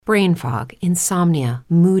Brain fog, insomnia,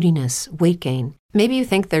 moodiness, weight gain. Maybe you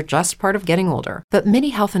think they're just part of getting older, but MIDI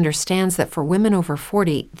Health understands that for women over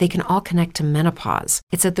 40, they can all connect to menopause.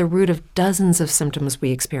 It's at the root of dozens of symptoms we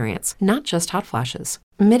experience, not just hot flashes.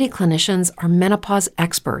 MIDI clinicians are menopause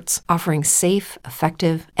experts, offering safe,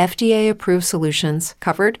 effective, FDA-approved solutions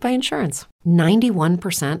covered by insurance.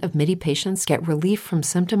 91% of MIDI patients get relief from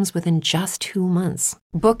symptoms within just 2 months.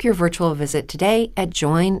 Book your virtual visit today at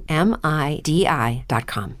joinmidi.com.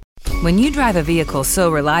 When you drive a vehicle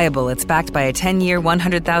so reliable it's backed by a 10-year,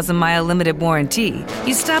 100,000-mile limited warranty,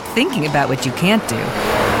 you stop thinking about what you can't do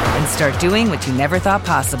and start doing what you never thought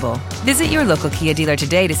possible. Visit your local Kia dealer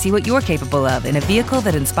today to see what you're capable of in a vehicle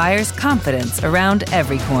that inspires confidence around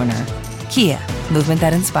every corner. Kia, movement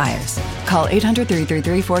that inspires. Call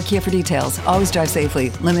 800-333-4KIA for details. Always drive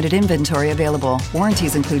safely. Limited inventory available.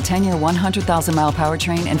 Warranties include 10-year 100,000-mile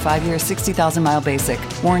powertrain and 5-year 60,000-mile basic.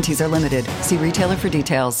 Warranties are limited. See retailer for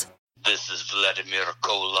details. This is Vladimir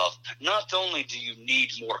Koloff. Not only do you need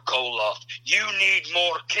more Koloff, you need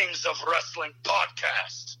more Kings of Wrestling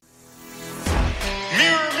podcast.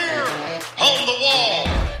 Mirror, mirror on the wall.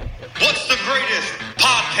 What's the greatest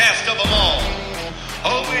podcast of them all?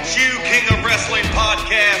 Oh, it's you, King of Wrestling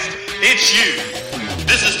podcast. It's you.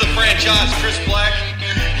 This is the franchise Chris Black,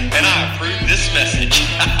 and I approve this message.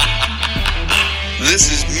 This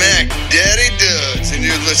is Mac Daddy Duds, and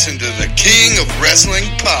you're listening to the King of Wrestling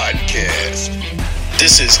podcast.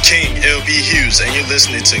 This is King LB Hughes, and you're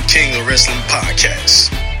listening to King of Wrestling podcast.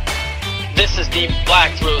 This is the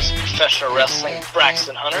Black Rose Professional Wrestling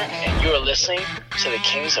Braxton Hunter, and you're listening to the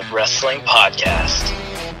Kings of Wrestling podcast.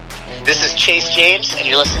 This is Chase James, and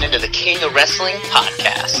you're listening to the King of Wrestling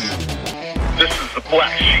podcast. This is the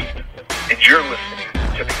Black Sheep, and you're listening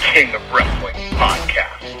to the King of Wrestling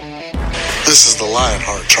podcast. This is the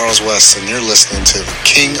Lionheart, Charles West, and you're listening to the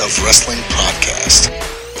King of Wrestling podcast.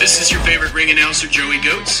 This is your favorite ring announcer, Joey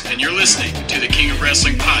Goats, and you're listening to the King of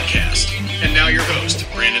Wrestling podcast. And now your host,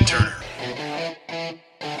 Brandon Turner.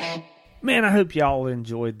 Man, I hope y'all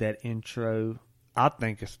enjoyed that intro. I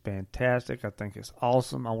think it's fantastic. I think it's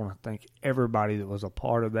awesome. I want to thank everybody that was a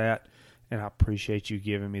part of that, and I appreciate you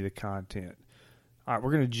giving me the content. All right,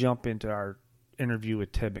 we're going to jump into our interview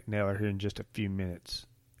with Ted McNaylor here in just a few minutes.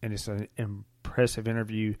 And it's an impressive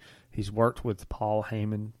interview. He's worked with Paul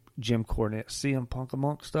Heyman, Jim Cornette, CM Punk,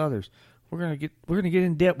 amongst others. We're gonna get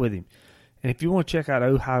in depth with him. And if you want to check out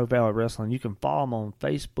Ohio Valley Wrestling, you can follow him on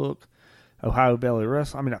Facebook, Ohio Valley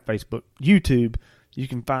Wrestling. I mean, not Facebook, YouTube. You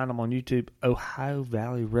can find them on YouTube, Ohio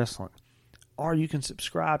Valley Wrestling. Or you can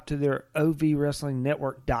subscribe to their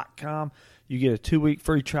ovwrestlingnetwork.com. You get a 2-week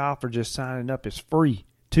free trial for just signing up. It's free.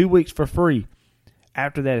 2 weeks for free.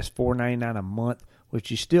 After that, it's $4.99 a month, which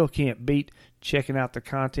you still can't beat. Checking out the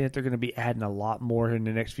content. They're going to be adding a lot more in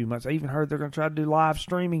the next few months. I even heard they're going to try to do live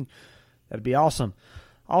streaming. That'd be awesome.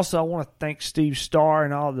 Also, I want to thank Steve Starr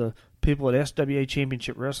and all the people at SWA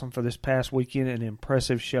Championship Wrestling for this past weekend. An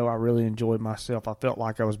impressive show. I really enjoyed myself. I felt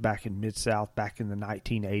like I was back in Mid-South back in the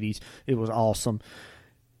 1980s. It was awesome.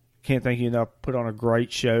 Can't thank you enough. Put on a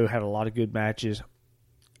great show. Had a lot of good matches.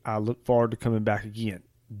 I look forward to coming back again.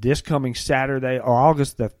 This coming Saturday, or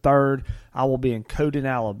August the 3rd, I will be in Coden,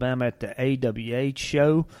 Alabama at the AWA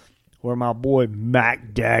show, where my boy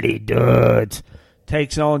Mac Daddy Duds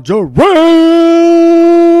takes on Jarrell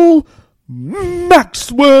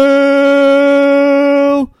Maxwell,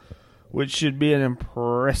 which should be an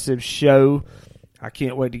impressive show. I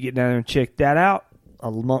can't wait to get down there and check that out.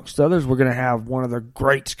 Amongst others, we're going to have one of the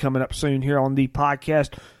greats coming up soon here on the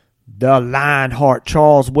podcast, the Lionheart,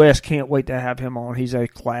 Charles West. Can't wait to have him on. He's a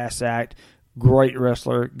class act, great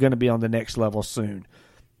wrestler, going to be on the next level soon.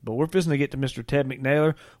 But we're fixing to get to Mr. Ted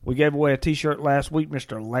McNaylor. We gave away a T-shirt last week.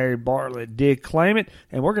 Mr. Larry Bartlett did claim it,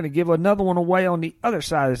 and we're going to give another one away on the other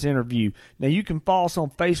side of this interview. Now, you can follow us on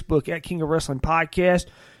Facebook at King of Wrestling Podcast.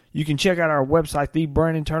 You can check out our website,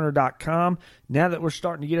 thebrandonturner.com. Now that we're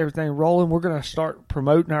starting to get everything rolling, we're going to start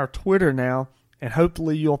promoting our Twitter now. And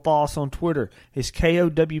hopefully you'll follow us on Twitter. It's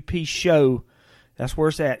KOWP Show. That's where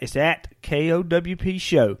it's at. It's at KOWP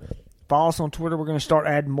Show. Follow us on Twitter. We're going to start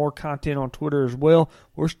adding more content on Twitter as well.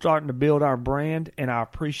 We're starting to build our brand, and I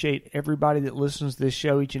appreciate everybody that listens to this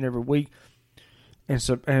show each and every week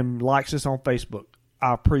and likes us on Facebook.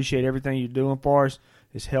 I appreciate everything you're doing for us.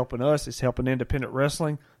 It's helping us. It's helping independent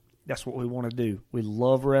wrestling. That's what we want to do. We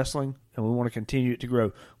love wrestling, and we want to continue it to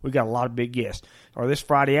grow. We've got a lot of big guests. Or this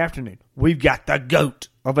Friday afternoon, we've got the GOAT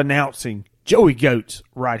of announcing, Joey Goats,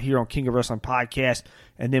 right here on King of Wrestling Podcast.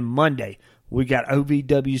 And then Monday, we got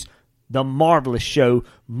OVW's The Marvelous Show,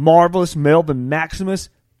 Marvelous Melvin Maximus,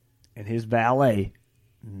 and his valet,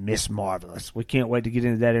 Miss Marvelous. We can't wait to get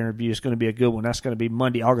into that interview. It's going to be a good one. That's going to be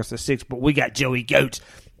Monday, August the 6th. But we got Joey Goats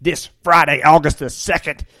this Friday, August the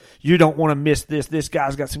 2nd. You don't want to miss this. This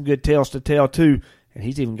guy's got some good tales to tell, too. And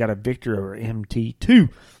he's even got a victory over MT2.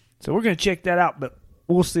 So we're going to check that out. But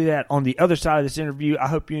we'll see that on the other side of this interview. I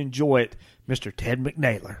hope you enjoy it, Mr. Ted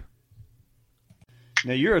McNaylor.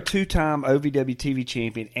 Now, you're a 2-time OVW TV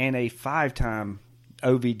champion and a 5-time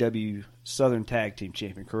OVW Southern Tag Team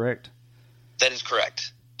champion, correct? That is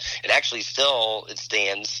correct. It actually still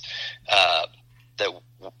stands that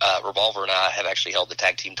Revolver and I have actually held the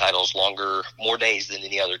tag team titles more days than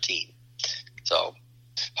any other team. So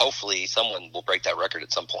hopefully someone will break that record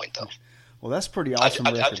at some point, though. Well, that's pretty awesome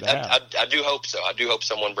record to have. I do hope so. I do hope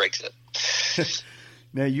someone breaks it.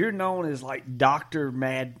 Now, you're known as like Dr.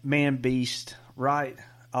 Man Beast, right?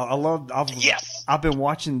 Yes. I've been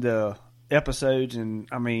watching the episodes, and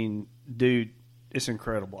I mean, dude, it's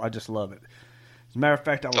incredible. I just love it. As a matter of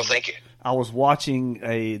fact, thank you. I was watching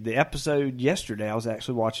the episode yesterday. I was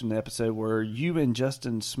actually watching the episode where you and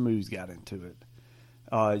Justin Smooth got into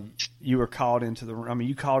it. You were called into the. I mean,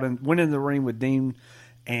 you went in the ring with Dean,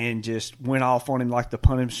 and just went off on him like the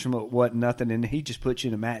punishment wasn't nothing, and he just put you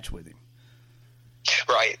in a match with him.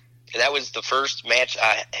 Right. And that was the first match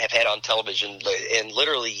I have had on television in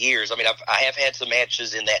literally years. I mean, I have had some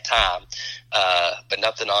matches in that time, but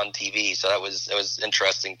nothing on TV. So that was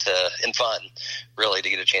interesting and fun, really, to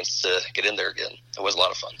get a chance to get in there again. It was a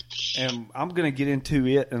lot of fun. And I'm going to get into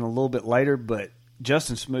it in a little bit later, but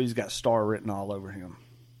Justin Smooth's got star written all over him.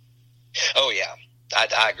 Oh yeah,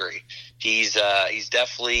 I agree. He's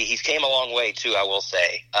came a long way too. I will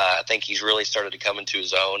say. I think he's really started to come into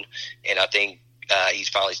his own, and I think. He's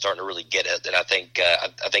finally starting to really get it, and I think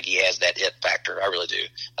he has that it factor. I really do.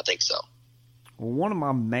 I think so. Well, one of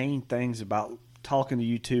my main things about talking to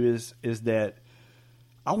you two is that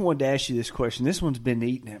I wanted to ask you this question. This one's been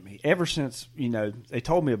eating at me ever since they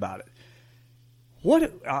told me about it.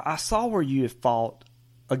 What I saw where you had fought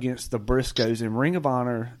against the Briscoes in Ring of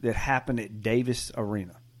Honor that happened at Davis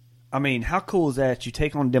Arena. I mean, how cool is that? You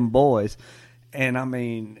take on them boys, and I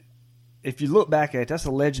mean. If you look back at it, that's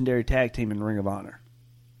a legendary tag team in Ring of Honor.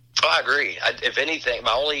 Oh, I agree. If anything,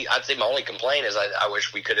 I'd say my only complaint is I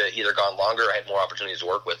wish we could have either gone longer or had more opportunities to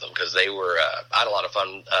work with them, because they were. I had a lot of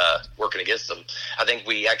fun working against them. I think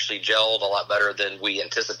we actually gelled a lot better than we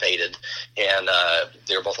anticipated, and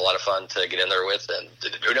they were both a lot of fun to get in there with. And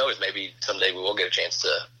who knows, maybe someday we will get a chance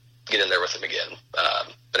to get in there with them again.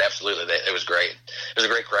 But absolutely, it was great. It was a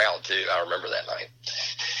great crowd too. I remember that night.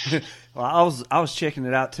 Well, I was checking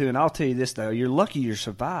it out too, and I'll tell you this though: you're lucky you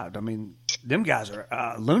survived. I mean, them guys are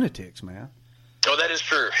lunatics, man. Oh, that is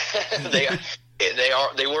true. They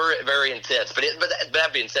were very intense. But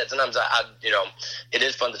that being said, sometimes it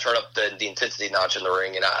is fun to turn up the intensity notch in the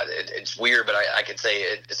ring, and it's weird, but I could say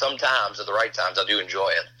sometimes at the right times I do enjoy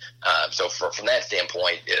it. So from that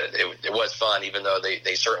standpoint, it was fun, even though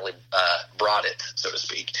they certainly brought it, so to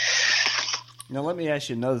speak. Now, let me ask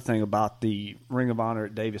you another thing about the Ring of Honor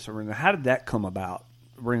at Davis Arena. How did that come about,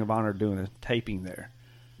 Ring of Honor doing a taping there?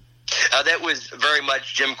 That was very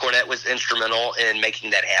much Jim Cornette was instrumental in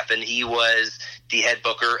making that happen. He was the head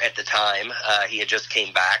booker at the time. He had just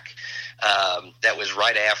came back. That was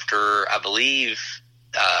right after, I believe,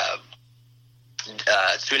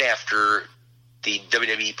 soon after the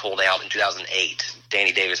WWE pulled out in 2008.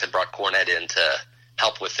 Danny Davis had brought Cornette in to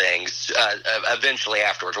help with things eventually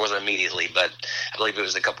afterwards. It wasn't immediately, but I believe it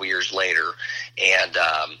was a couple years later. And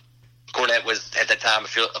Cornette was at that time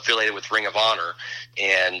affiliated with Ring of Honor,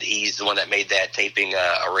 and he's the one that made that taping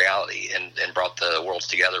a reality and brought the worlds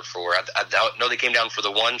together for. I know they came down for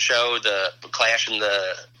the one show, the Clash in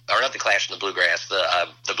the, or not the Clash in the Bluegrass,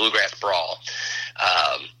 the Bluegrass Brawl.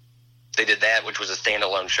 They did that, which was a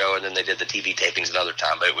standalone show, and then they did the TV tapings another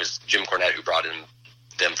time. But it was Jim Cornette who brought in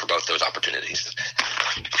them for both those opportunities.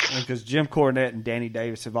 Because Jim Cornette and Danny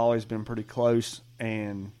Davis have always been pretty close,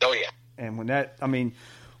 and and when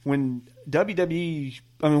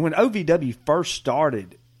OVW first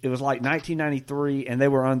started, it was like 1993, and they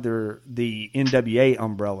were under the NWA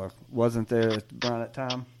umbrella, wasn't there around that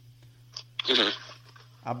time? Mm-hmm.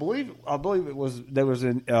 I believe it was there was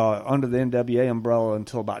under the NWA umbrella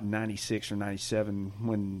until about 96 or 97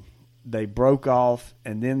 when they broke off,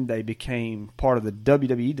 and then they became part of the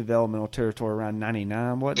WWE developmental territory around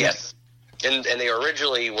 99, wasn't it? Yes. And they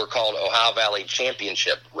originally were called Ohio Valley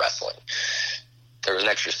Championship Wrestling. There was an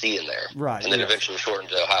extra C in there. Right. And then eventually shortened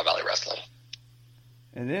to Ohio Valley Wrestling.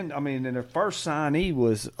 And then, and their first signee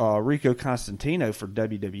was Rico Constantino for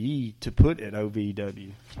WWE to put at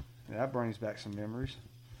OVW. That brings back some memories.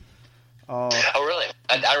 Oh, really?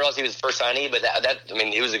 I realized he was the first signee, but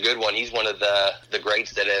he was a good one. He's one of the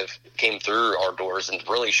greats that have came through our doors and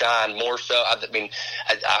really shined more so. I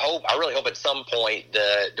really hope at some point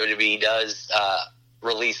the WWE does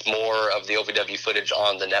release more of the OVW footage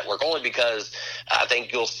on the network, only because I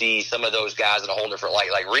think you'll see some of those guys in a whole different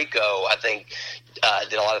light. Like Rico, I think,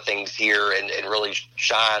 did a lot of things here and really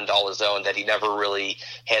shined all his own that he never really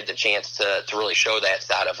had the chance to really show that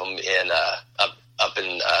side of him up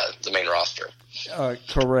in the main roster.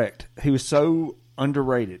 Correct. He was so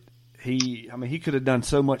underrated. He could have done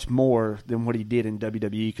so much more than what he did in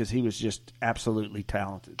WWE because he was just absolutely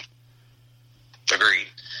talented. Agreed.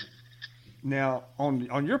 Now,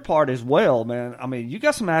 on your part as well, man, I mean, you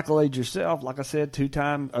got some accolades yourself. Like I said,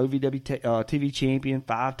 2-time OVW TV champion,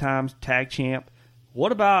 5 times tag champ.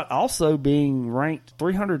 What about also being ranked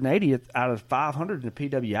 380th out of 500 in the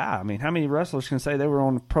PWI? I mean, how many wrestlers can say they were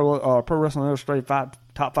on the Pro Wrestling Illustrated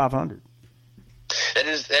top 500? That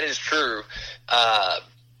is true.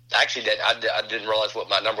 Actually, I didn't realize what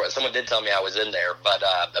my number was. Someone did tell me I was in there, but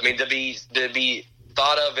to be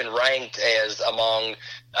thought of and ranked as among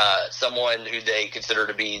someone who they consider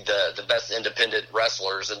to be the best independent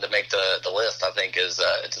wrestlers and to make the list, I think it's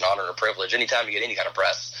an honor and a privilege. Anytime you get any kind of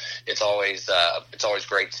press, it's always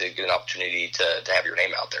great to get an opportunity to have your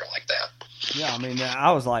name out there like that. Yeah, I mean,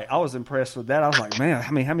 I was impressed with that. I was like, man,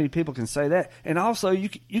 how many people can say that? And also,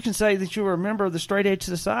 you can say that you were a member of the Straight Edge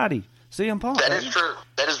Society. CM Punk. That is true.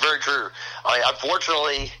 That is very true.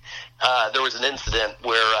 Unfortunately, there was an incident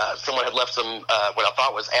where someone had left some what I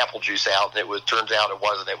thought was apple juice out, and turns out it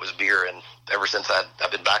wasn't. It was beer, and ever since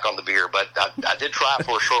I've been back on the beer. But I did try it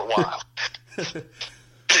for a short while. But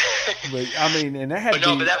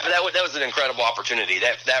that was an incredible opportunity.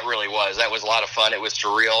 That really was. That was a lot of fun. It was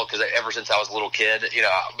surreal because ever since I was a little kid,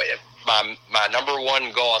 my number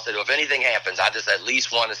one goal, I said, if anything happens, I just at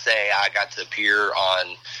least want to say I got to appear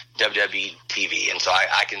on WWE TV. And so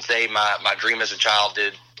I can say my dream as a child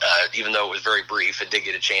did, even though it was very brief, it did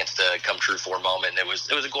get a chance to come true for a moment. And it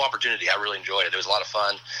was a cool opportunity. I really enjoyed it. It was a lot of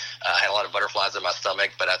fun. I had a lot of butterflies in my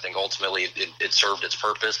stomach, but I think ultimately it served its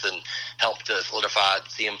purpose and helped to solidify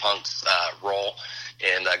CM Punk's role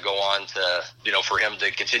and go on to, for him to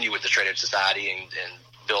continue with the Straight Edge Society and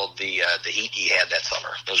build the heat he had that summer.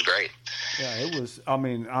 It was great. Yeah, it was. I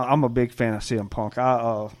mean, I'm a big fan of CM Punk.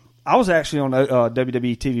 I was actually on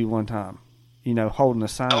WWE TV one time, holding a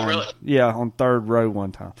sign. Oh, really? Yeah, on third row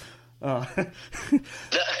one time. I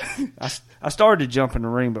started to jump in the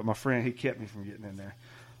ring, but my friend, he kept me from getting in there.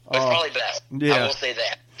 It's probably best. Yeah. I will say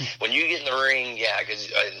that. When you get in the ring,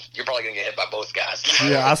 because you're probably going to get hit by both guys.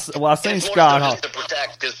 Yeah, I seen Scott Hall. Just to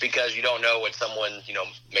protect, just because you don't know what someone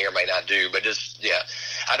may or may not do. But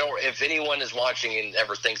if anyone is watching and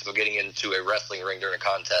ever thinks about getting into a wrestling ring during a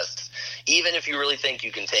contest, even if you really think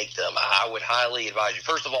you can take them, I would highly advise you.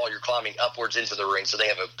 First of all, you're climbing upwards into the ring, so they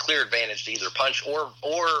have a clear advantage to either punch or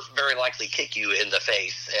very likely kick you in the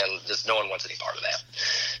face, and just no one wants any part of that.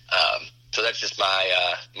 So that's just my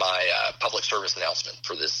public service announcement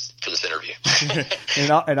for this interview.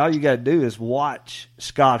 and all you got to do is watch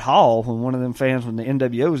Scott Hall when one of them fans, when the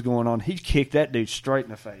NWO was going on, he kicked that dude straight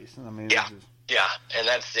in the face. I mean, yeah, and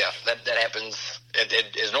that happens.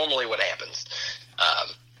 It is normally what happens.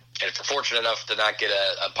 And if you're fortunate enough to not get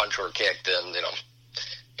a punch or a kick, then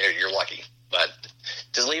you're lucky. But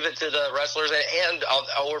just leave it to the wrestlers,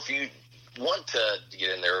 or if you want to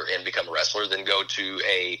get in there and become a wrestler, then go to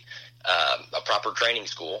a proper training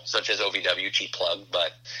school, such as OVW, cheap plug,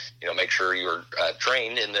 but make sure you're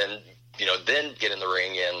trained, and then then get in the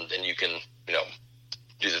ring and you can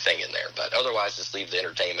do the thing in there. But otherwise, just leave the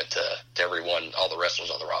entertainment to everyone, all the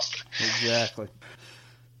wrestlers on the roster. Exactly.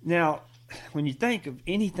 Now, when you think of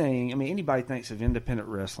anything, anybody thinks of independent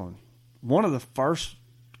wrestling, one of the first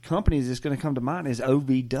companies that's going to come to mind is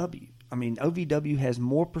OVW. OVW has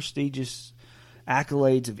more prestigious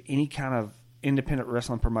accolades of any kind of independent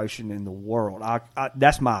wrestling promotion in the world.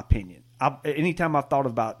 That's my opinion. Anytime I've thought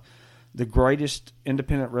about the greatest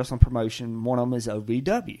independent wrestling promotion, one of them is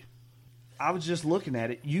OVW. I was just looking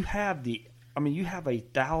at it. You have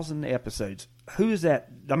 1,000 episodes. Who is that?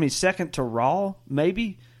 Second to Raw,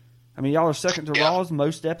 maybe? Y'all are second to Raw's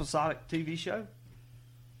most episodic TV show?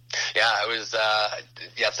 Yeah, it was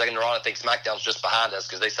second to Raw. I think SmackDown's just behind us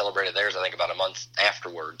because they celebrated theirs, I think, about a month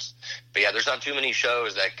afterwards. But there's not too many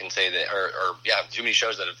shows that can say that, too many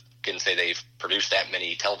shows that can say they've produced that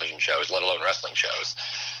many television shows, let alone wrestling shows.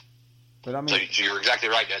 But so you're exactly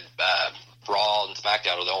right. Raw and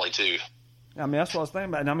SmackDown are the only two. I mean, that's what I was thinking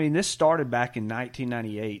about. And, I mean, this started back in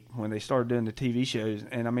 1998 when they started doing the TV shows.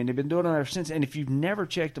 And, I mean, they've been doing it ever since. And if you've never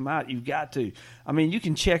checked them out, you've got to. I mean, you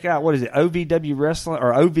can check out, what is it, OVW Wrestling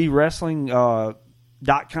or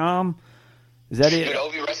OVWrestling.com. Is that it?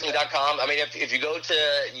 OVWrestling.com. I mean, if you go to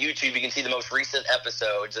YouTube, you can see the most recent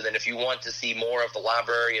episodes. And then if you want to see more of the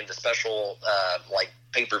library and the special,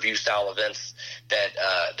 pay-per-view style events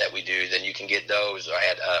that we do, then you can get those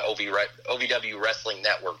at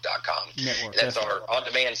OVWrestlingnetwork.com. That's our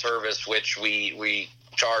on-demand service, which we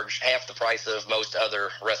charge half the price of most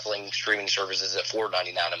other wrestling streaming services at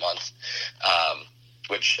 $4.99 a month.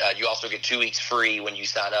 Which you also get 2 weeks free when you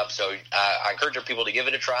sign up. So I encourage people to give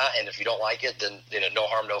it a try. And if you don't like it, then no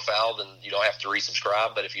harm, no foul. Then you don't have to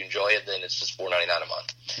resubscribe. But if you enjoy it, then it's just $4.99 a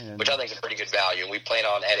month, which I think is a pretty good value. And we plan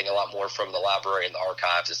on adding a lot more from the library and the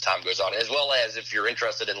archives as time goes on, as well as if you're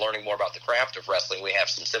interested in learning more about the craft of wrestling, we have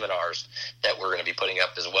some seminars that we're going to be putting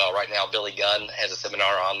up as well. Right now, Billy Gunn has a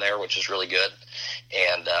seminar on there, which is really good.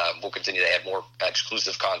 And we'll continue to add more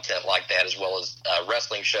exclusive content like that, as well as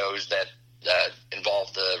wrestling shows that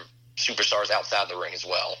involve the superstars outside the ring as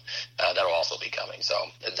well. That'll also be coming. So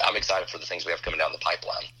I'm excited for the things we have coming down the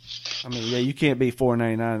pipeline. I mean, yeah, you can't beat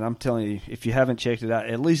 $4.99. I'm telling you, if you haven't checked it out,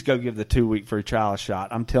 at least go give the 2-week free trial a shot.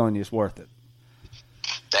 I'm telling you, it's worth it.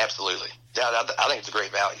 Absolutely. Yeah, I think it's a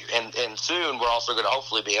great value. And soon we're also going to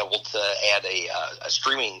hopefully be able to add a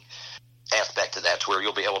streaming aspect to that, to where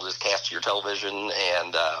you'll be able to just cast to your television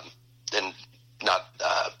and not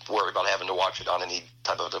worry about having to watch it on any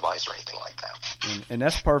type of device or anything like that. And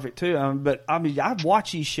that's perfect too. But I mean, I've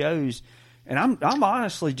watched these shows, and I'm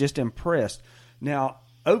honestly just impressed. Now,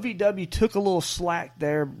 OVW took a little slack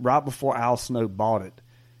there right before Al Snow bought it,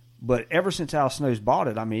 but ever since Al Snow's bought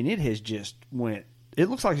it, I mean, it has just went. It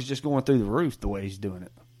looks like it's just going through the roof the way he's doing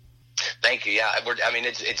it. Thank you. Yeah, I mean,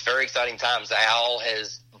 it's very exciting times. Al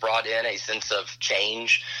has brought in a sense of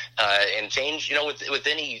change, and change, with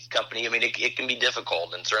any company. I mean, it can be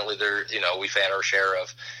difficult, and certainly we've had our share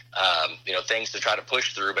of, things to try to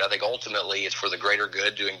push through. But I think ultimately it's for the greater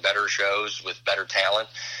good, doing better shows with better talent,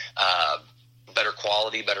 better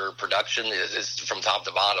quality, better production is from top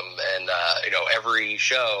to bottom. And, every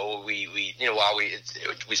show we while we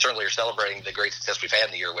certainly are celebrating the great success we've had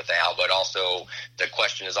in the year with Al, but also the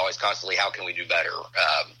question is always constantly, how can we do better?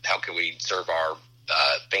 How can we serve our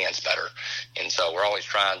fans better? And so we're always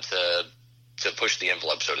trying to push the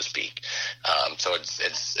envelope, so to speak. So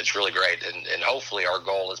it's really great. And hopefully our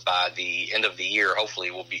goal is by the end of the year,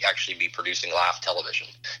 hopefully we'll actually be producing live television,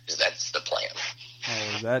 because that's the plan.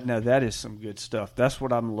 Oh, that is some good stuff. That's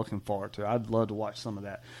what I'm looking forward to. I'd love to watch some of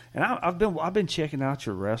that. And I've been checking out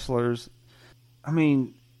your wrestlers. I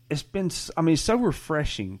mean, it's so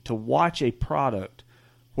refreshing to watch a product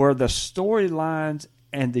where the storylines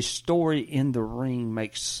and the story in the ring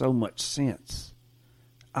makes so much sense.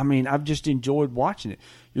 I mean, I've just enjoyed watching it.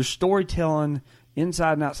 Your storytelling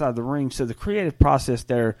inside and outside the ring, so the creative process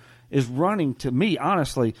there is running, to me,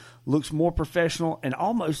 honestly, looks more professional and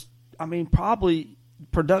almost, I mean, probably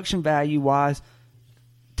production value-wise,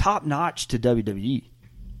 top-notch to WWE.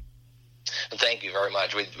 Thank you very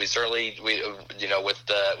much. We certainly, with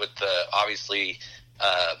the obviously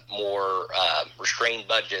more restrained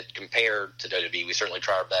budget compared to WWE, we certainly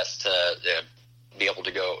try our best to be able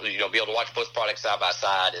to go, be able to watch both products side by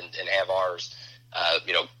side and have ours,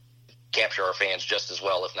 capture our fans just as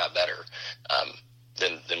well, if not better,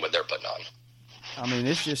 than what they're putting on. I mean,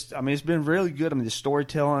 it's been really good. I mean, the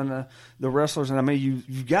storytelling, the wrestlers, and I mean,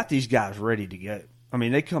 you've got these guys ready to go. I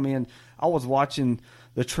mean, they come in. I was watching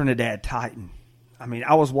the Trinidad Titan. I mean,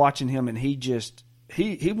 I was watching him, and he's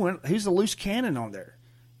a loose cannon on there.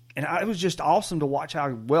 And it was just awesome to watch how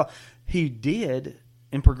well he did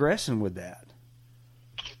in progressing with that.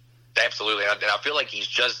 Absolutely. And I feel like he's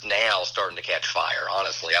just now starting to catch fire,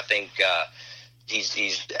 honestly. I think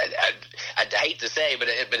I'd hate to say, but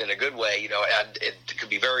in a good way, it could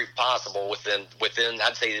be very possible within,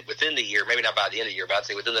 I'd say within the year, maybe not by the end of the year, but I'd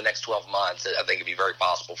say within the next 12 months, I think it'd be very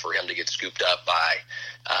possible for him to get scooped up by,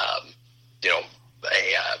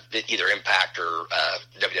 either Impact or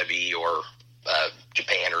WWE or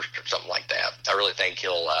Japan or something like that. I really think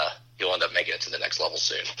he'll end up making it to the next level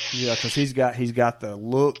soon. Yeah, because he's got the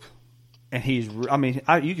look, and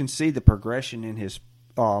you can see the progression in his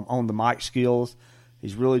on the mic skills.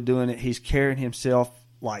 He's really doing it. He's carrying himself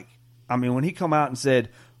when he come out and said,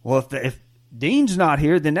 well, if Dean's not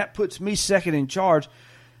here, then that puts me second in charge.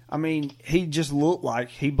 I mean, he just looked like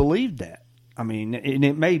he believed that. I mean, and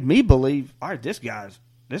it made me believe, all right, this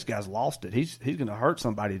guy's lost it. He's going to hurt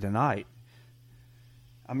somebody tonight.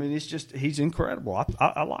 I mean, it's just, he's incredible.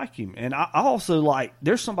 I like him. And I also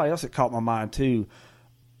there's somebody else that caught my mind too.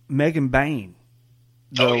 Megan Bain,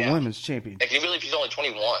 the women's champion. Can you believe she's only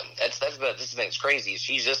 21? That's this thing that's crazy.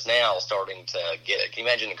 She's just now starting to get it. Can you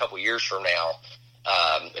imagine a couple years from now?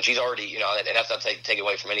 And she's already, and that's not take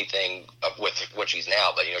away from anything with what she's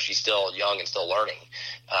now, but she's still young and still learning.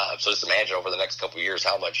 So just imagine over the next couple of years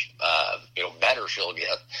how much better she'll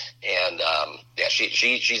get. And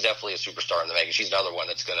she's definitely a superstar in the making. She's another one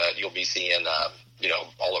that's you'll be seeing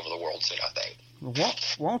all over the world soon, I think.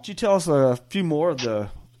 Why don't you tell us a few more of the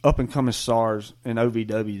up and coming stars in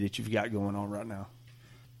OVW that you've got going on right now?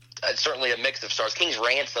 Certainly a mix of stars. King's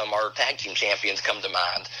Ransom, our tag team champions, come to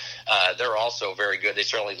mind. They're also very good. They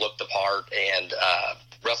certainly look the part and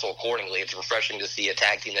wrestle accordingly. It's refreshing to see a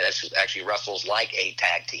tag team that actually wrestles like a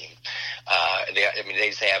tag team. They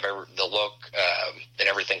just have the look and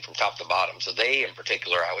everything from top to bottom. So they, in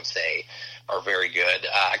particular, I would say, are very good.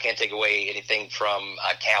 I can't take away anything from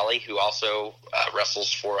Callie, who also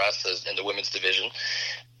wrestles for us in the women's division.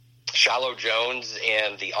 Shiloh Jones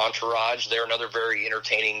and the Entourage, they're another very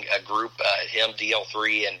entertaining group. Him,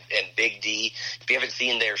 DL3, and Big D. If you haven't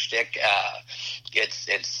seen their shtick,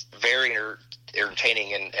 it's very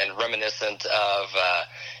entertaining and reminiscent of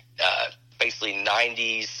basically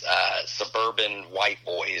 90s suburban white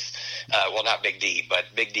boys. Well, not Big D, but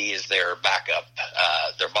Big D is their backup,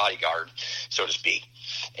 their bodyguard, so to speak.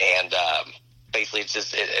 And basically,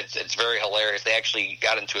 it's very hilarious. They actually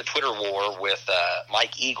got into a Twitter war with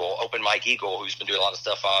Open Mike Eagle, who's been doing a lot of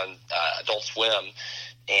stuff on Adult Swim,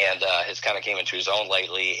 and has kind of came into his own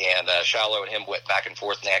lately. And Shiloh and him went back and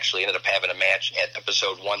forth, and they actually ended up having a match at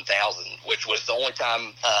episode 1000, which was the only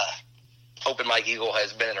time Open Mike Eagle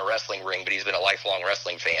has been in a wrestling ring, but he's been a lifelong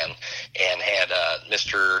wrestling fan, and had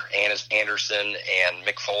Mr. Anderson and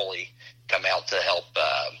Mick Foley come out to help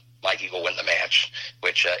Mike Eagle win the match,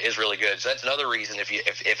 which is really good. So that's another reason, if you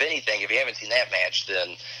haven't seen that match,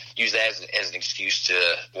 then use that as an excuse to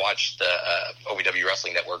watch the OVW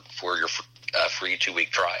Wrestling Network for your free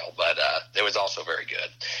 2-week trial. But it was also very good.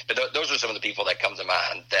 But those are some of the people that come to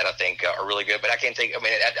mind that I think are really good. But I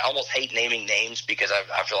almost hate naming names because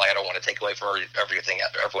I feel like I don't want to take away from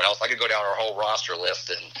everyone else. I could go down our whole roster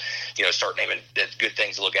list and start naming good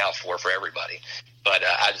things to look out for everybody. But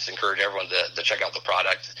I just encourage everyone to check out the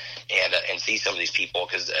product and see some of these people,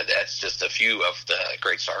 because that's just a few of the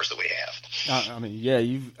great stars that we have.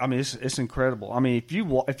 It's incredible. I mean,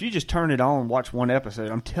 if you just turn it on, watch one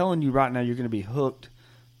episode, I'm telling you right now, you're going to be hooked,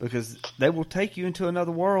 because they will take you into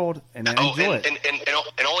another world and enjoy it.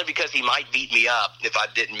 And only because he might beat me up if I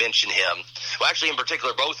didn't mention him. Well, actually, in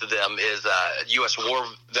particular, both of them is U.S. war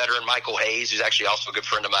veteran Michael Hayes, who's actually also a good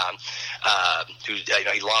friend of mine,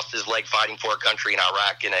 he lost his leg fighting for our country in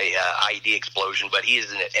Iraq in a IED explosion, but he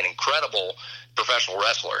is an incredible professional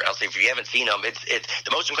wrestler. And I'll say, if you haven't seen him, it's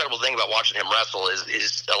the most incredible thing about watching him wrestle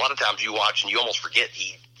is a lot of times you watch and you almost forget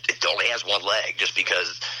he only has one leg, just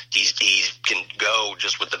because he can go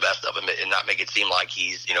just with the best of him and not make it seem like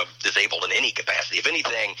he's disabled in any capacity. If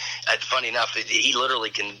anything, funny enough, he literally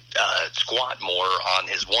can squat more on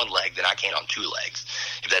his one leg than I can on two legs,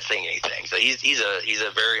 if that's saying anything. So he's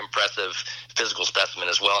a very impressive physical specimen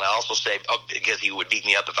as well. And I also say, because he would beat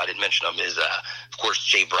me up if I didn't mention him, is of course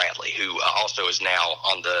Jay Bradley, who also is now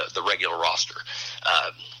on the regular roster.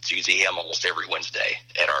 So you can see him almost every Wednesday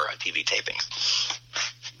at our TV tapings.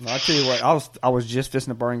 Well, I tell you what, I was just fixing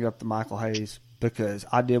to bring up the Michael Hayes, because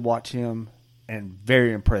I did watch him, and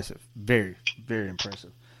very impressive, very, very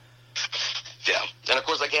impressive. Yeah, and of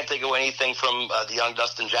course I can't take away anything from the young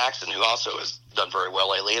Dustin Jackson, who also has done very well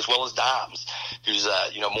lately, as well as Dimes, who's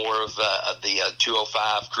more of the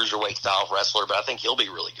 205 cruiserweight style wrestler, but I think he'll be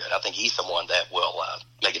really good. I think he's someone that will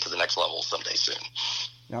make it to the next level someday soon.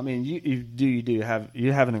 I mean, you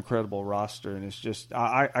have an incredible roster, and it's just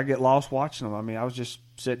I get lost watching them. I mean, I was just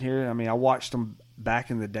sitting here. I mean, I watched them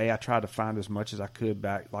back in the day. I tried to find as much as I could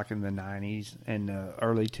back, like in the 90s and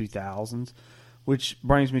early 2000s, which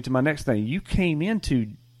brings me to my next thing. You came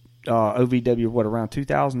into OVW around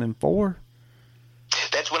 2004?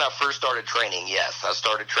 That's when I first started training. Yes, I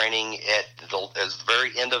started training at the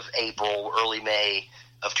very end of April, early May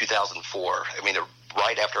of 2004. I mean,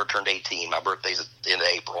 right after I turned 18. My birthday's at the end of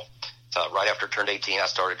April. So right after I turned 18, I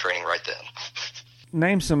started training right then.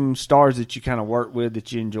 Name some stars that you kind of worked with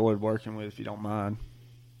that you enjoyed working with, if you don't mind.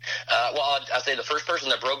 Well, I'd say the first person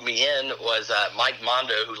that broke me in was Mike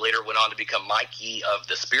Mondo, who later went on to become Mikey of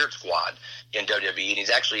the Spirit Squad in WWE. And he's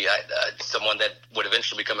actually someone that would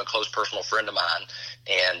eventually become a close personal friend of mine.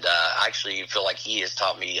 And I actually feel like he has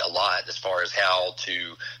taught me a lot as far as how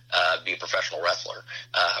to be a professional wrestler.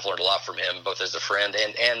 I've learned a lot from him, both as a friend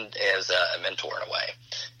and as a mentor in a way.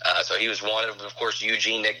 So he was one of course,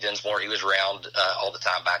 Eugene, Nick Dinsmore. He was around all the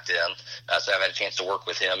time back then. So I've had a chance to work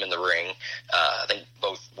with him in the ring. I think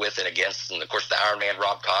both with and against. And, of course, the Iron Man,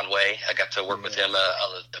 Rob Conway, I got to work with him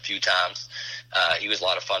a few times. He was a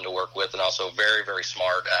lot of fun to work with and also very, very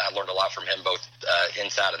smart. I learned a lot from him both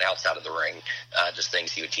inside and outside of the ring, just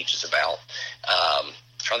things he would teach us about.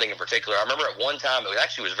 Trying to think in particular, I remember at one time it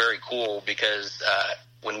actually was very cool because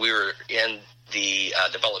when we were in the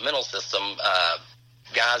developmental system,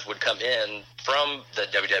 guys would come in from the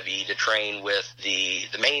WWE to train with the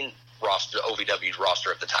main roster, OVW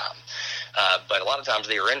roster at the time. But a lot of times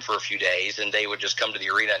they were in for a few days and they would just come to the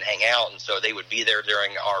arena and hang out. And so they would be there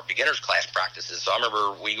during our beginners class practices. So I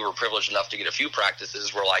remember we were privileged enough to get a few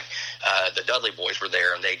practices where like the Dudley boys were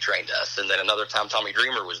there and they trained us. And then another time Tommy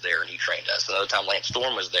Dreamer was there and he trained us. Another time Lance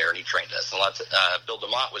Storm was there and he trained us. And Bill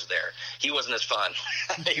DeMott was there. He wasn't as fun.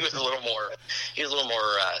 He was a little more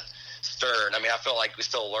stern. I mean, I felt like we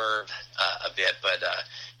still learned a bit, but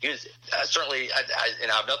he was certainly,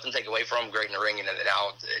 and I have nothing to take away from him, great in the ring. And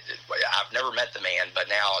now, I've never met the man, but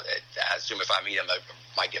now I assume if I meet him, I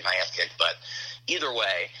might get my ass kicked. But either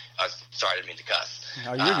way, sorry, I didn't mean to cuss.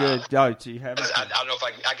 No, you're good. I don't know if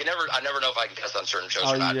I never know if I can cuss on certain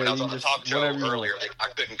shows or not. When I was on the talk show earlier, I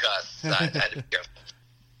couldn't cuss. So I had to be careful.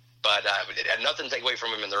 But it had nothing to take away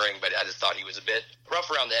from him in the ring, but I just thought he was a bit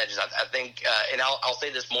rough around the edges. I think, and I'll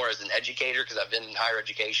say this more as an educator because I've been in higher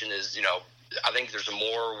education, is, I think there's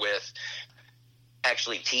more with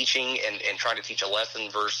actually teaching and trying to teach a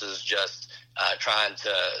lesson versus just trying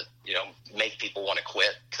to, make people want to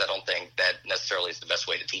quit, because I don't think that necessarily is the best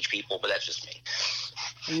way to teach people, but that's just me.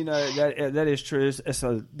 That is true.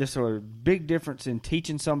 There's a big difference in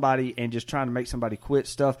teaching somebody and just trying to make somebody quit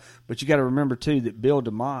stuff. But you got to remember too that Bill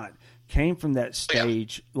DeMott came from that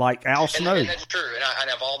stage like Al Snow. And that's true, and I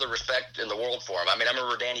have all the respect in the world for him. I mean, I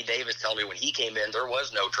remember Danny Davis telling me when he came in, there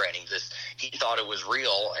was no training. He thought it was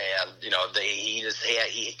real, and he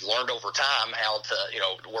learned over time how to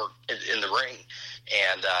work in the ring,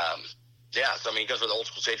 and. So I mean, it goes with the old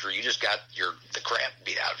school stage where you just got the crap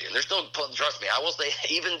beat out of you. And there's still, trust me, I will say,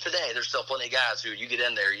 even today, there's still plenty of guys who you get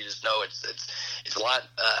in there, you just know it's a lot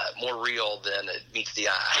more real than it meets the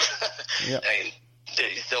eye. Yep. I mean,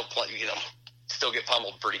 you still get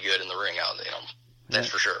pummeled pretty good in the ring out, that's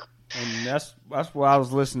for sure. And that's what I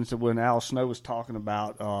was listening to when Al Snow was talking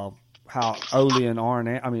about how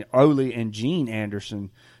Ole and Gene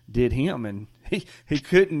Anderson did him, and he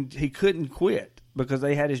couldn't quit. Because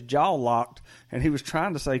they had his jaw locked, and he was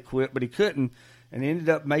trying to say quit, but he couldn't, and he ended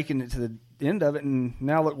up making it to the end of it, and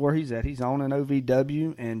now look where he's at. He's on an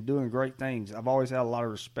OVW and doing great things. I've always had a lot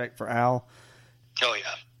of respect for Al. Oh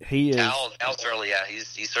yeah, he is. Al certainly, yeah,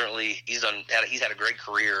 he's had a great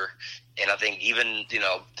career, and I think even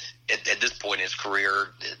at this point in his career,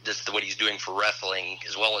 what he's doing for wrestling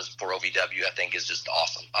as well as for OVW, I think is just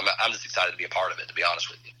awesome. I'm just excited to be a part of it, to be honest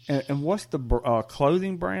with you. And what's the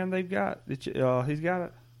clothing brand they've got? He's got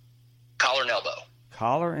it. Collar and Elbow.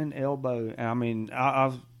 Collar and Elbow. I mean,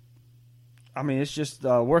 it's just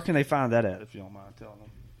where can they find that at? If you don't mind telling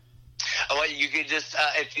them. Oh, well, you could just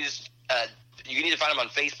you can either find them on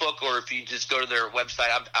Facebook, or if you just go to their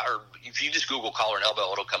website, or if you just Google Collar and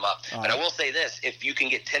Elbow, it'll come up. But I will say this: if you can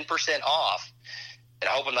get 10% off, and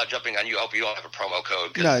I hope I'm not jumping on you. I hope you don't have a promo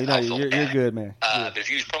code. No, you're good, man. But if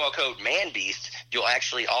you use promo code ManBeast, you'll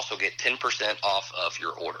actually also get 10% off of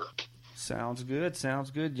your order. Sounds good.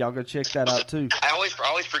 Y'all go check that out too. I always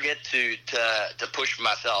forget to push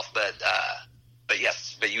myself, but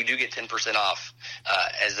yes, but you do get 10% off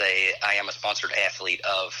I am a sponsored athlete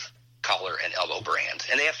of Collar and Elbow brand,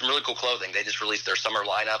 and they have some really cool clothing. They just released their summer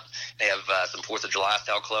lineup. They have some 4th of July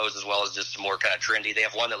style clothes, as well as just some more kind of trendy. They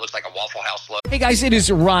have one that looks like a Waffle House logo. Hey guys, it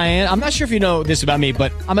is Ryan. I'm not sure if you know this about me,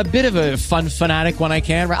 but I'm a bit of a fun fanatic when I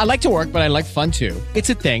can. I like to work, but I like fun too. It's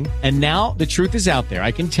a thing. And now the truth is out there.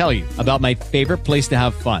 I can tell you about my favorite place to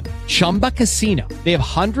have fun, Chumba Casino. They have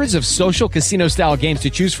hundreds of social casino style games to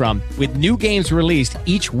choose from, with new games released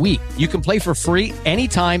each week. You can play for free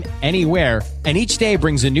anytime, anywhere, and each day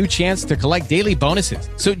brings a new chance to collect daily bonuses.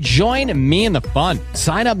 So join me in the fun.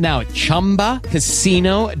 Sign up now at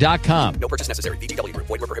ChumbaCasino.com. No purchase necessary. VGW Group.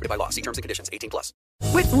 Void where prohibited by law. See terms and conditions. 18+.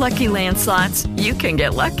 With Lucky Land Slots, you can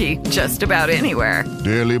get lucky just about anywhere.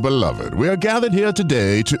 Dearly beloved, we are gathered here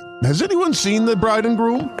today to... Has anyone seen the bride and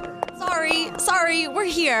groom? Sorry, we're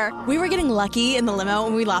here. We were getting lucky in the limo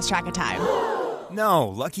and we lost track of time. No,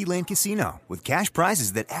 Lucky Land Casino, with cash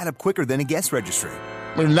prizes that add up quicker than a guest registry.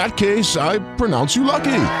 In that case, I pronounce you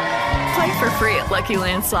lucky. Play for free at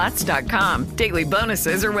LuckyLandSlots.com. Daily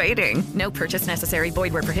bonuses are waiting. No purchase necessary.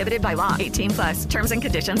 Void where prohibited by law. 18+. Terms and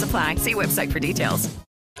conditions apply. See website for details.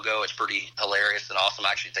 video. It's pretty hilarious and awesome.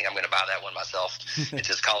 I actually think I'm going to buy that one myself. It's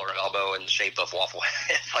just collar and elbow in the shape of waffle.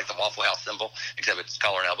 It's like the Waffle House symbol, except it's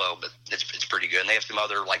collar and elbow, but it's pretty good. And they have some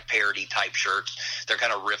other like parody type shirts. They're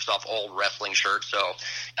kind of riffs off old wrestling shirts. So,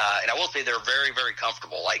 and I will say they're very, very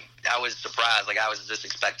comfortable. Like I was surprised. Like I was just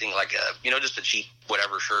expecting like just a cheap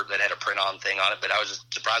whatever shirt that had a print on thing on it, but I was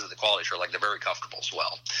just surprised at the quality shirt. Like they're very comfortable as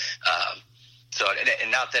well. So,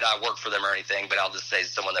 and not that I work for them or anything, but I'll just say as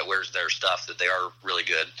someone that wears their stuff that they are really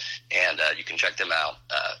good, and you can check them out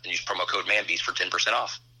and use promo code ManBeast for 10%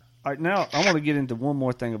 off. All right, now I want to get into one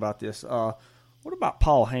more thing about this. What about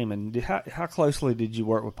Paul Heyman? How closely did you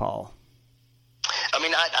work with Paul? I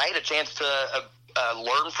mean, I had a chance to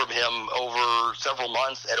learn from him over several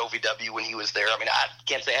months at OVW when he was there. I mean, I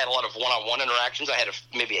can't say I had a lot of one-on-one interactions. I had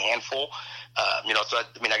maybe a handful. So I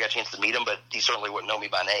got a chance to meet him, but he certainly wouldn't know me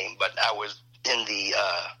by name. But I was in the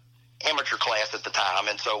amateur class at the time,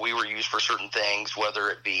 and so we were used for certain things, whether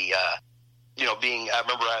it be I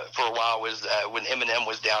remember for a while was when Eminem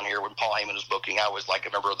was down here, when Paul Heyman was booking, I was like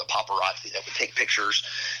a member of the paparazzi that would take pictures.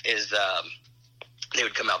 They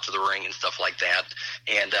would come out to the ring and stuff like that,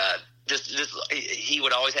 and just he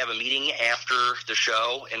would always have a meeting after the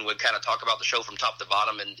show and would kind of talk about the show from top to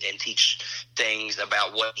bottom and teach things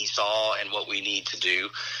about what he saw and what we need to do.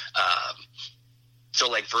 So,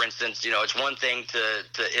 like, for instance, it's one thing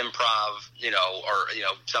to improv,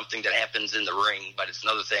 or something that happens in the ring, but it's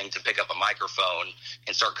another thing to pick up a microphone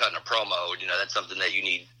and start cutting a promo. That's something that you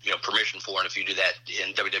need, permission for. And if you do that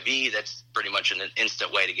in WWE, that's pretty much an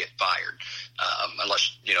instant way to get fired,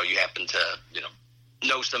 unless, you happen to,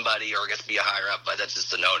 know somebody or I guess be a higher up, but that's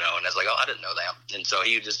just a no-no. And I was like, oh, I didn't know that. And so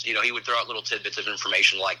he would just, he would throw out little tidbits of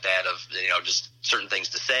information like that of, just certain things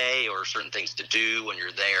to say or certain things to do when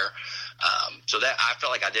you're there. So that I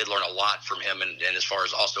felt like I did learn a lot from him, and as far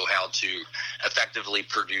as also how to effectively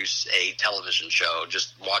produce a television show,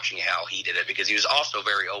 just watching how he did it, because he was also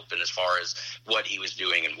very open as far as what he was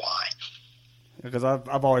doing and why. Because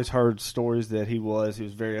I've always heard stories that he was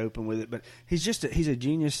very open with it, but he's a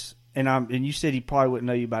genius. And you said he probably wouldn't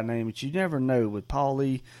know you by name, but you never know with Paul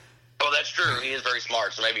Lee. Oh, that's true. He is very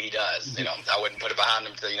smart, so maybe he does. I wouldn't put it behind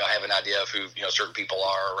him to have an idea of who certain people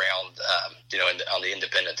are around on the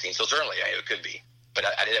independent scene. So certainly, it could be. But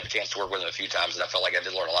I did have a chance to work with him a few times, and I felt like I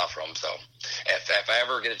did learn a lot from him. So if I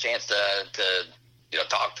ever get a chance to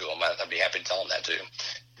talk to him, I'd be happy to tell him that too.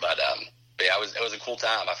 But yeah, it was a cool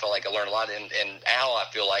time. I felt like I learned a lot. And Al, I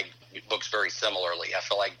feel like books very similarly. I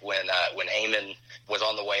feel like when Heyman was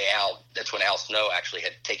on the way out, that's when Al Snow actually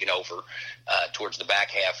had taken over towards the back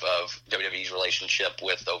half of WWE's relationship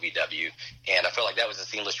with OVW. And I feel like that was a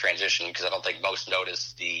seamless transition because I don't think most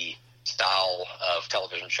noticed the style of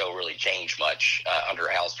television show really changed much under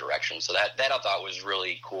Al's direction. So that I thought was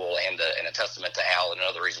really cool and a testament to Al, and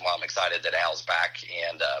another reason why I'm excited that Al's back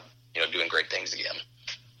and doing great things again.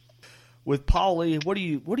 With Paul Lee, what do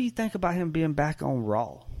you think about him being back on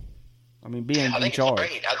Raw? I mean, being in charge. It's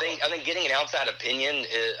great. I think getting an outside opinion,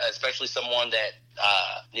 especially someone that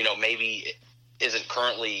maybe isn't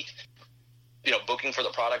currently booking for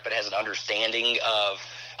the product, but has an understanding of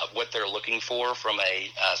what they're looking for from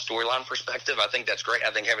a storyline perspective. I think that's great.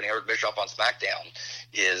 I think having Eric Bischoff on SmackDown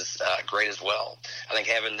is great as well. I think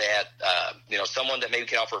having that, someone that maybe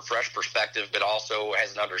can offer a fresh perspective, but also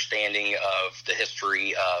has an understanding of the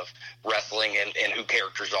history of wrestling and who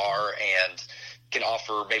characters are, and can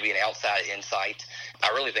offer maybe an outside insight. I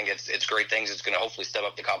really think it's great things. It's going to hopefully step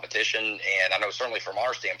up the competition, and I know certainly from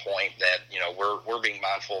our standpoint that we're being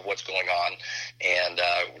mindful of what's going on, and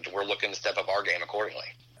we're looking to step up our game accordingly.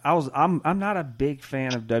 I'm not a big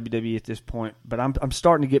fan of WWE at this point, but I'm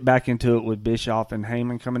starting to get back into it with Bischoff and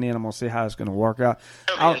Heyman coming in. I'm going to see how it's going to work out.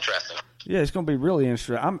 It'll be interesting. Yeah, it's going to be really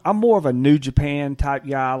interesting. I'm more of a New Japan type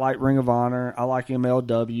guy. I like Ring of Honor. I like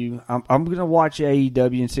MLW. I'm going to watch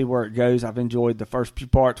AEW and see where it goes. I've enjoyed the first few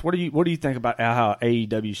parts. What do you think about how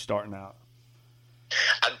AEW is starting out?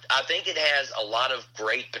 I think it has a lot of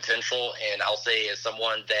great potential, and I'll say as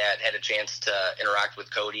someone that had a chance to interact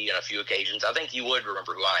with Cody on a few occasions, I think you would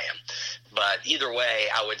remember who I am. But either way,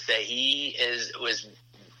 I would say he was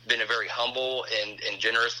been a very humble and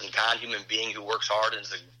generous and kind human being who works hard and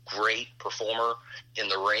is a great performer in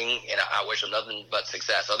the ring, and I wish him nothing but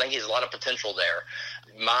success. I think he has a lot of potential there.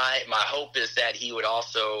 My hope is that he would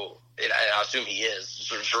also, and I assume he is,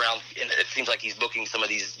 sort of surround, and it seems like he's booking some of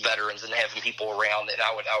these veterans and having people around, and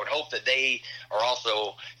I would hope that they are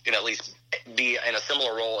also going to at least be in a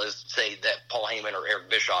similar role as, say, that Paul Heyman or Eric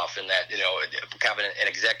Bischoff, in that, kind of an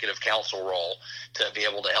executive council role to be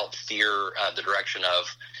able to help steer the direction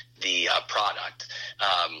of the product.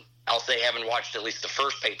 I'll say, having watched at least the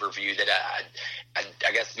first pay-per-view, that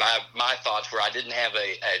I guess my thoughts were I didn't have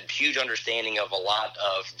a huge understanding of a lot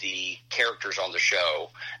of the characters on the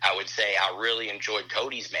show. I would say I really enjoyed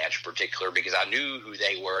Cody's match in particular because I knew who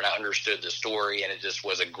they were and I understood the story, and it just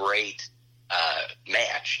was a great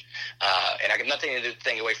match. And I got nothing to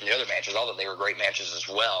take away from the other matches, although they were great matches as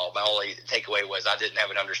well. My only takeaway was I didn't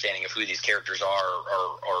have an understanding of who these characters are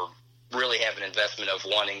or really have an investment of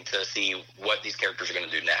wanting to see what these characters are going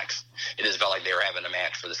to do next. It just felt like they were having a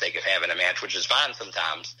match for the sake of having a match, which is fine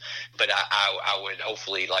sometimes, but I would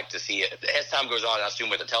hopefully like to see it. As time goes on, I assume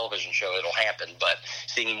with a television show it'll happen, but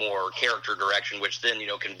seeing more character direction, which then,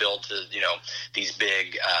 can build to, these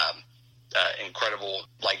big, incredible,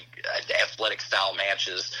 athletic style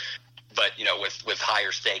matches, but, with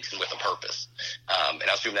higher stakes and with a purpose. And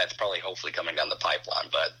I assume that's probably hopefully coming down the pipeline.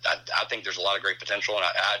 But I think there's a lot of great potential. And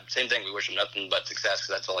same thing, we wish them nothing but success,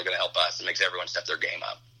 because that's only going to help us. It makes everyone step their game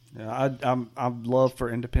up. Yeah, I'd love for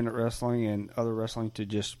independent wrestling and other wrestling to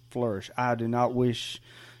just flourish. I do not wish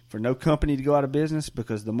for no company to go out of business,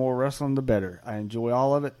 because the more wrestling, the better. I enjoy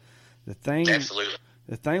all of it. Absolutely.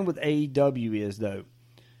 The thing with AEW is, though,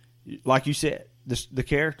 like you said, the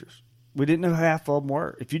characters. We didn't know who half of them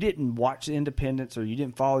were. If you didn't watch the independents or you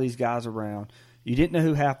didn't follow these guys around, you didn't know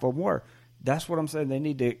who half of them were. That's what I'm saying. They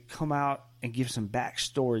need to come out and give some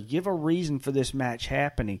backstory. Give a reason for this match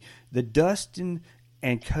happening. The Dustin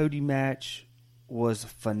and Cody match was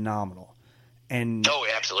phenomenal. Oh,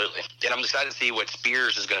 absolutely. And I'm excited to see what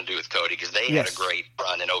Spears is going to do with Cody, because they had a great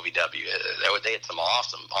run in OVW. They had some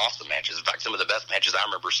awesome matches. In fact, some of the best matches I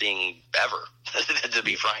remember seeing ever, to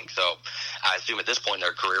be frank. So I assume at this point in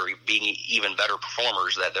their career, being even better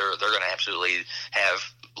performers, that they're going to absolutely have,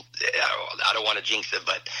 I don't want to jinx it,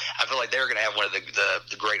 but I feel like they're going to have one of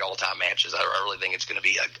the great all-time matches. I really think it's going to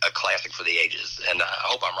be a classic for the ages. And I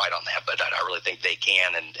hope I'm right on that, but I really think they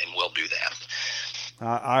can and will do that.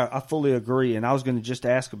 I fully agree, and I was going to just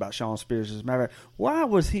ask about Shawn Spears. As a matter of fact, why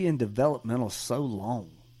was he in developmental so long?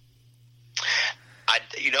 I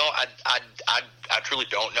truly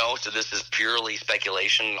don't know. So this is purely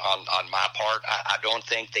speculation on my part. I don't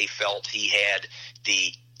think they felt he had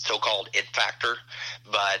the so-called it factor,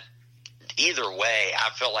 but either way, I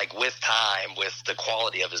felt like with time, with the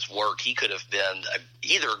quality of his work, he could have been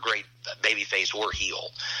either a great babyface or heel.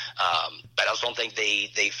 But I also don't think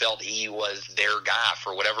they felt he was their guy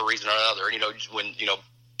for whatever reason or another. And, when,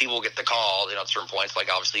 people get the call, at certain points, like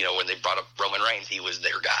obviously, when they brought up Roman Reigns, he was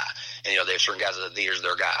their guy. And, they have certain guys that here's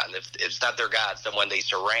their guy. And if it's not their guy, it's someone they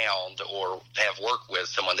surround or have worked with,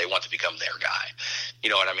 someone they want to become their guy. You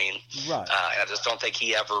know what I mean? Right. And I just don't think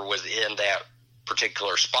he ever was in that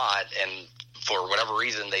particular spot, and for whatever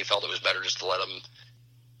reason they felt it was better just to let him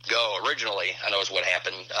go originally. I know it's what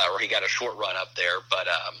happened, or he got a short run up there, but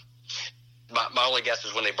my only guess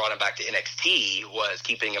is when they brought him back to NXT was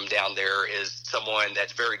keeping him down there is someone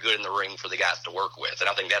that's very good in the ring for the guys to work with, and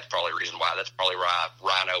I think that's probably the reason why. That's probably why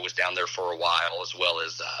Rhino was down there for a while, as well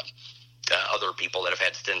as other people that have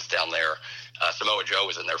had stints down there. Samoa Joe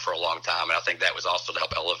was in there for a long time, and I think that was also to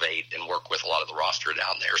help elevate and work with a lot of the roster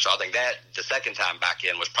down there. So I think that the second time back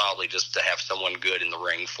in was probably just to have someone good in the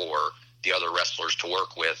ring for the other wrestlers to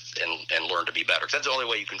work with and learn to be better. Because that's the only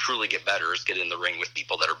way you can truly get better, is get in the ring with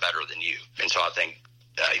people that are better than you. And so I think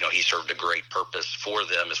he served a great purpose for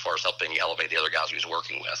them as far as helping elevate the other guys he was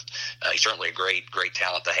working with. He's certainly a great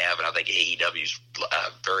talent to have, and I think AEW's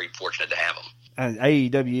very fortunate to have him. And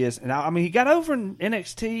AEW is, and he got over in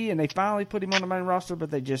NXT, and they finally put him on the main roster,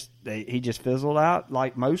 but he just fizzled out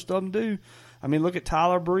like most of them do. Look at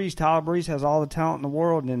Tyler Breeze. Tyler Breeze has all the talent in the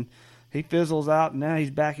world, and he fizzles out, and now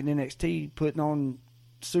he's back in NXT putting on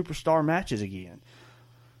superstar matches again.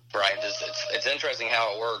 Right. It's interesting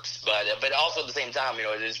how it works, but also at the same time,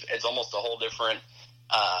 it's almost a whole different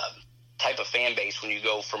type of fan base when you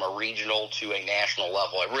go from a regional to a national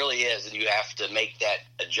level. It really is, and you have to make that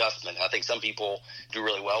adjustment. I think some people do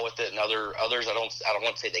really well with it, and others I don't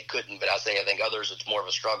want to say they couldn't, but I think others it's more of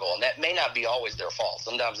a struggle, and that may not be always their fault.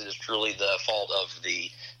 Sometimes it is truly the fault of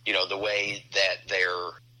the way that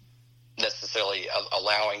they're necessarily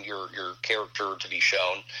allowing your character to be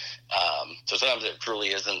shown. So sometimes it truly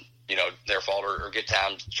isn't their fault, or get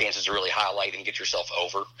chances to really highlight and get yourself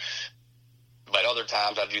over. But other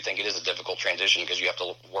times, I do think it is a difficult transition, because you have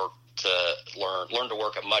to work to learn to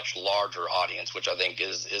work a much larger audience, which I think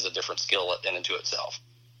is a different skill in and to itself.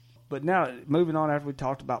 But now, moving on, after we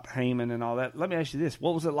talked about Heyman and all that, let me ask you this: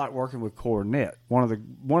 what was it like working with Cornette,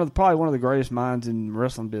 probably one of the greatest minds in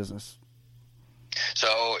wrestling business?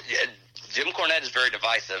 So Jim Cornette is very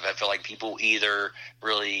divisive. I feel like people either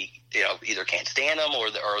really either can't stand him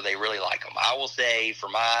or they really like him. I will say,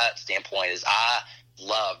 from my standpoint, is I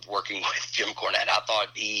loved working with Jim Cornette. I thought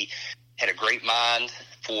he had a great mind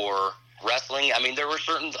for wrestling. I mean, there were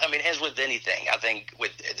certain, as with anything, I think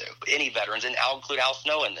with any veterans, and I'll include Al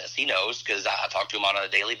Snow in this, he knows because I talk to him on a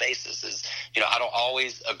daily basis, is, I don't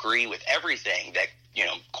always agree with everything that,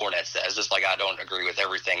 Cornette says, just like I don't agree with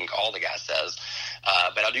everything all the guys says.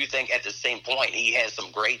 But I do think at the same point, he has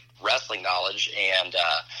some great wrestling knowledge and,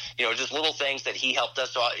 just little things that he helped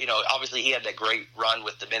us. So, obviously he had that great run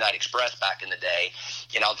with the Midnight Express back in the day.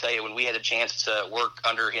 And I'll tell you, when we had a chance to work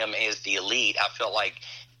under him as the Elite, I felt like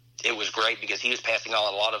it was great because he was passing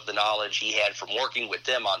on a lot of the knowledge he had from working with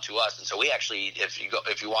them onto us. And so we actually, if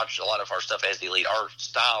you watch a lot of our stuff as the Elite, our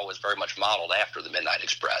style was very much modeled after the Midnight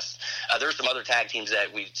Express. There's some other tag teams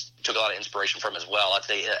that we took a lot of inspiration from as well. I'd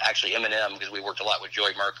say actually M&M, because we worked a lot with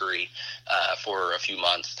Joey Mercury for a few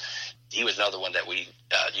months. He was another one that we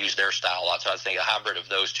used their style a lot. So I'd say a hybrid of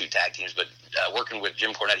those two tag teams. But working with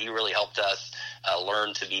Jim Cornette, he really helped us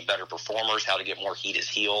learn to be better performers, how to get more heat as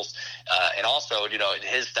heels. And also,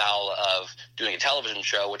 his style of doing a television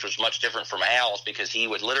show, which was much different from Al's, because he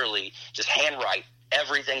would literally just handwrite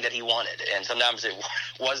everything that he wanted. And sometimes it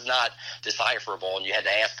was not decipherable and you had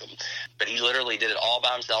to ask him. But he literally did it all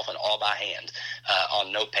by himself and all by hand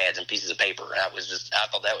on notepads and pieces of paper. And I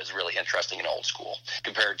thought that was really interesting and old school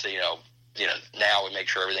compared to, now we make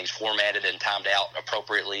sure everything's formatted and timed out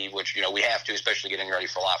appropriately, which, we have to, especially getting ready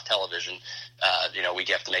for live television. We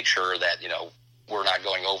have to make sure that, we're not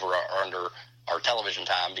going over or under our television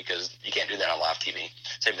time, because you can't do that on live TV.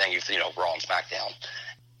 Same thing if, Raw and SmackDown.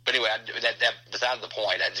 But anyway, that besides the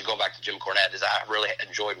point, to go back to Jim Cornette, is I really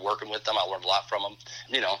enjoyed working with him. I learned a lot from him.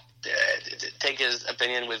 Take his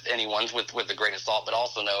opinion with anyone's with the greatest thought, but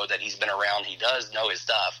also know that he's been around. He does know his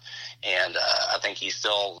stuff, and I think he's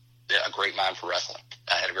still a great mind for wrestling.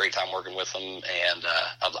 I had a great time working with him, and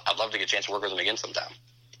I'd love to get a chance to work with him again sometime.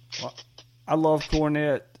 Well, I love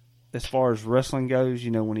Cornette as far as wrestling goes.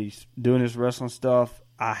 When he's doing his wrestling stuff,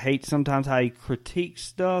 I hate sometimes how he critiques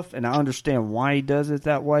stuff, and I understand why he does it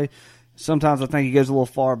that way. Sometimes I think he goes a little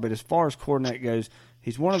far, but as far as Cornette goes,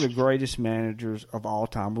 he's one of the greatest managers of all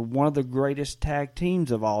time. We're one of the greatest tag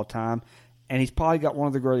teams of all time, and he's probably got one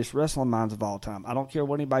of the greatest wrestling minds of all time. I don't care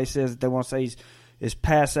what anybody says that they want to say is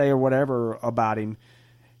passe or whatever about him.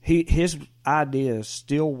 His ideas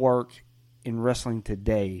still work in wrestling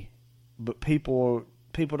today, but people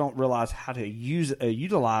don't realize how to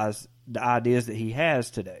utilize the ideas that he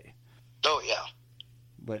has today. Oh yeah,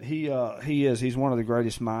 but he's one of the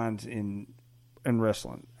greatest minds in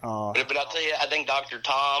wrestling. But I'll tell you, I think Dr.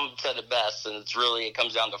 Tom said it best, and it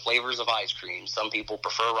comes down to flavors of ice cream. Some people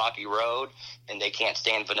prefer Rocky Road, and they can't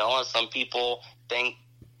stand vanilla. Some people think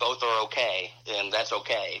both are okay, and that's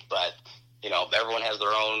okay. But everyone has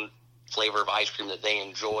their own flavor of ice cream that they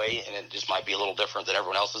enjoy, and it just might be a little different than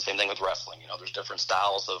everyone else's. Same thing with wrestling. There's different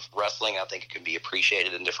styles of wrestling. I think it can be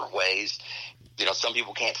appreciated in different ways. Some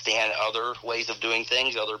people can't stand other ways of doing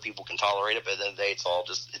things. Other people can tolerate it, but at the end of the day, it's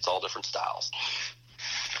all different styles.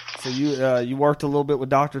 So you worked a little bit with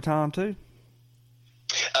Dr. Tom too?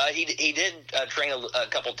 He did train a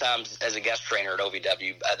couple times as a guest trainer at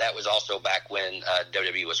OVW. That was also back when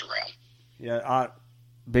WWE was around. Yeah,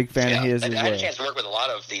 big fan of his as well. I had a chance to work with a lot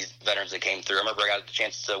of these veterans that came through. I remember I got a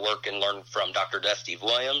chance to work and learn from Dr. Death Steve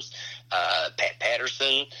Williams, Pat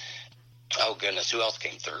Patterson. Oh, goodness, who else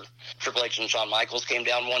came through? Triple H and Shawn Michaels came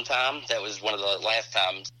down one time. That was one of the last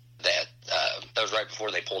times that was right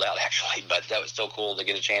before they pulled out, actually. But that was so cool to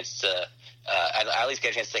get a chance to I at least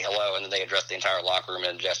get a chance to say hello, and then they addressed the entire locker room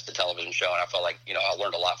and just the television show, and I felt like, I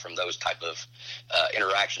learned a lot from those type of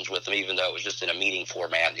interactions with them, even though it was just in a meeting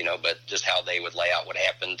format, but just how they would lay out what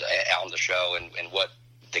happened out on the show and what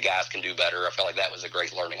the guys can do better. I felt like that was a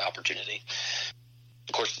great learning opportunity.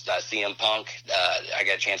 Of course, CM Punk, I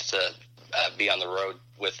got a chance to be on the road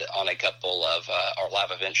on a couple of our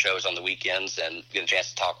live event shows on the weekends and get a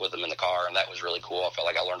chance to talk with him in the car, and that was really cool. I felt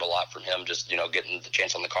like I learned a lot from him, just getting the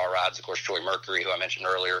chance on the car rides. Of course, Joey Mercury, who I mentioned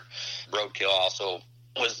earlier, Roadkill also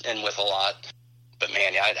was in with a lot. But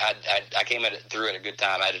man, I came through at a good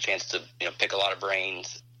time. I had a chance to pick a lot of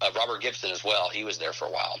brains. Robert Gibson as well, he was there for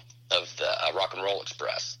a while, of the Rock and Roll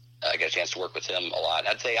Express. I got a chance to work with him a lot.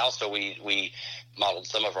 I'd say also we modeled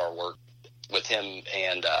some of our work with him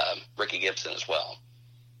and Ricky Gibson as well.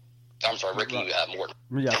 I'm sorry, Ricky Morton.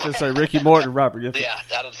 Yeah, I was going to say Ricky Morton and Robert Gibson. Yeah,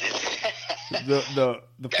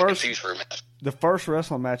 the first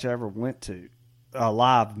wrestling match I ever went to, a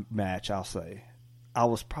live match, I'll say, I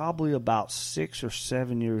was probably about 6 or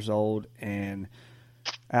 7 years old, and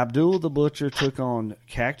Abdul the Butcher took on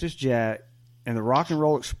Cactus Jack and the Rock and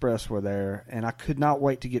Roll Express were there, and I could not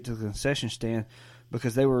wait to get to the concession stand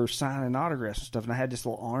because they were signing autographs and stuff, and I had this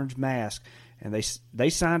little orange mask, and they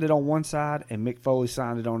signed it on one side, and Mick Foley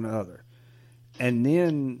signed it on the other. And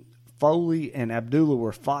then Foley and Abdullah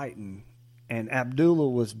were fighting, and Abdullah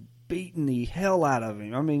was beating the hell out of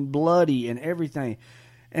him. I mean, bloody and everything.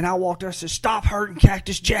 And I walked there and said, "Stop hurting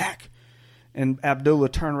Cactus Jack." And Abdullah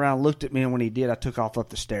turned around and looked at me, and when he did, I took off up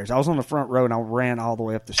the stairs. I was on the front row, and I ran all the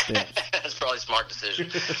way up the steps. That's probably a smart decision.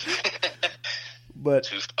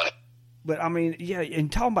 But I mean, yeah,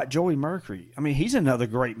 and talking about Joey Mercury, I mean, he's another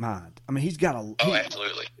great mind. I mean, he's got a...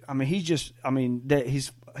 absolutely. I mean,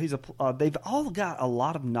 they've all got a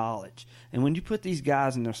lot of knowledge. And when you put these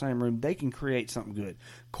guys in the same room, they can create something good.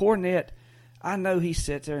 Cornette, I know he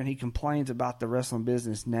sits there and he complains about the wrestling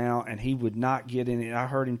business now, and he would not get in it. I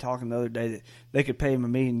heard him talking the other day that they could pay him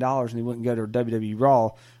 $1 million and he wouldn't go to WWE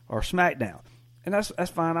Raw or SmackDown. And that's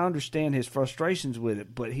fine. I understand his frustrations with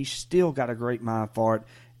it, but he's still got a great mind for it.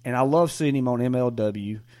 And I love seeing him on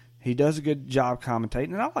MLW. He does a good job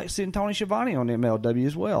commentating. And I like seeing Tony Schiavone on MLW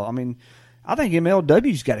as well. I mean, I think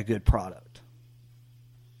MLW's got a good product.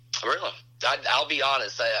 Really? I'll be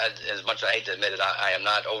honest. As much as I hate to admit it, I am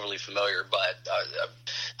not overly familiar, but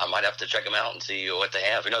I might have to check them out and see what they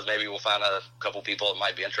have. Who knows? Maybe we'll find a couple people that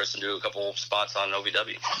might be interested in do a couple spots on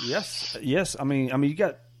OVW. Yes. I mean, you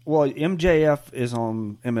got MJF is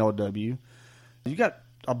on MLW. You got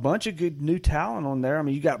a bunch of good new talent on there. I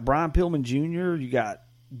mean, you got Brian Pillman Jr. You got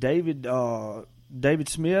David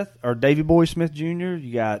Smith or Davey Boy Smith Jr.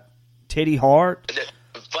 You got Teddy Hart.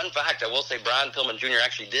 Fun fact, I will say Brian Pillman Jr.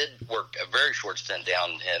 actually did work a very short stint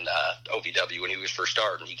down in OVW when he was first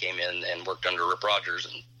starting. He came in and worked under Rip Rogers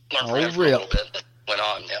and learned from him for a little bit. Went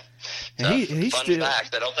on, yeah. He's fun still,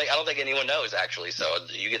 fact. I don't think anyone knows actually. So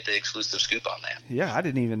you get the exclusive scoop on that. Yeah, I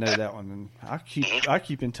didn't even know that one. And I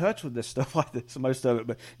keep in touch with this stuff like this, most of it.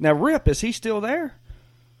 But now, Rip, is he still there?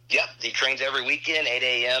 Yep, he trains every weekend, 8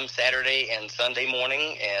 a.m. Saturday and Sunday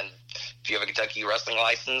morning. And if you have a Kentucky wrestling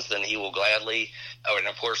license, then he will gladly. Oh, and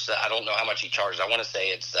of course, I don't know how much he charges. I want to say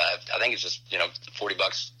it's. I think it's just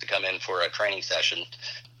 $40 to come in for a training session,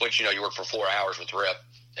 which you work for 4 hours with Rip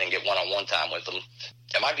and get one-on-one time with them.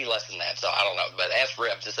 It might be less than that, so I don't know. But ask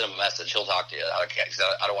Rip to send him a message. He'll talk to you. I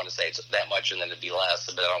don't want to say it's that much and then it'd be less,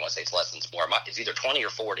 but I don't want to say it's less than it's more. It's either 20 or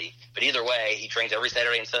 40. But either way, he trains every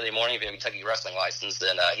Saturday and Sunday morning. If you have a Kentucky wrestling license,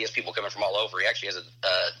 then he has people coming from all over. He actually has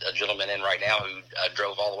a gentleman in right now who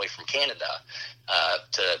drove all the way from Canada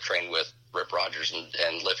to train with Rip Rogers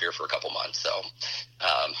and live here for a couple months. So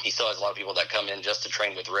he still has a lot of people that come in just to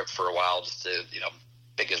train with Rip for a while, just to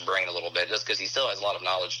pick his brain a little bit, just because he still has a lot of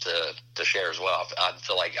knowledge to share as well. I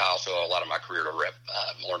feel like I also owe a lot of my career to Rip.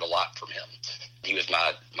 Learned a lot from him. He was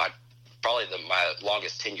my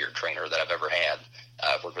longest tenured trainer that I've ever had.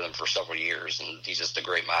 I've worked with him for several years, and he's just a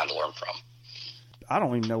great mind to learn from. I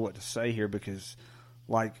don't even know what to say here because,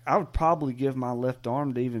 I would probably give my left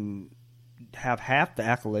arm to even have half the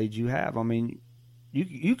accolades you have. I mean,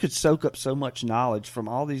 you could soak up so much knowledge from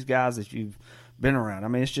all these guys that you've been around. I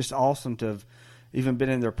mean, it's just awesome to have even been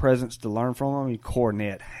in their presence to learn from them. I mean,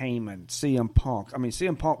 Cornette, Heyman, CM Punk. I mean,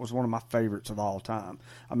 CM Punk was one of my favorites of all time.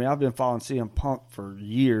 I mean, I've been following CM Punk for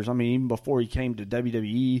years. I mean, even before he came to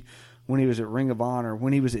WWE, when he was at Ring of Honor,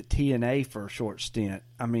 when he was at TNA for a short stint.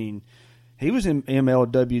 I mean, he was in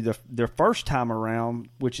MLW their first time around,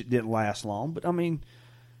 which it didn't last long. But, I mean,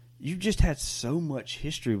 you just had so much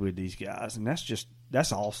history with these guys, and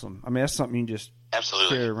that's awesome. I mean, that's something you can just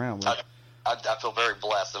carry around with. I feel very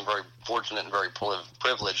blessed and very fortunate and very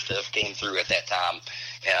privileged to have came through at that time.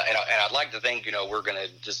 And I'd like to think, we're going to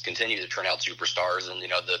just continue to turn out superstars. And,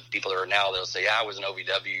 the people that are now, they'll say, I was in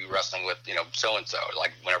OVW wrestling with, so-and-so.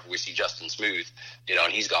 Like whenever we see Justin Smooth,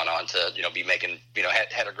 and he's gone on to, be making,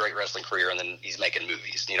 had a great wrestling career and then he's making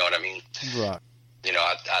movies. You know what I mean? Right.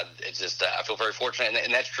 It's just I feel very fortunate.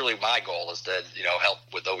 And that's truly my goal is to, help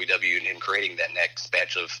with OVW and creating that next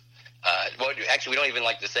batch of actually, we don't even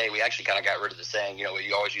like to say. We actually kind of got rid of the saying. You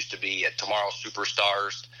always used to be tomorrow's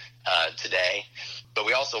superstars today, but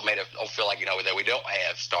we also made it feel like that we don't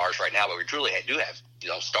have stars right now, but we truly do have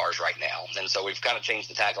stars right now. And so we've kind of changed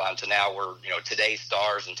the tagline to now we're today's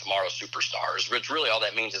stars and tomorrow's superstars. Which really all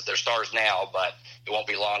that means is they're stars now, but it won't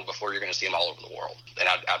be long before you're going to see them all over the world. And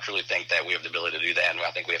I truly think that we have the ability to do that, and I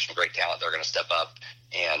think we have some great talent that are going to step up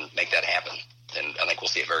and make that happen. And I think we'll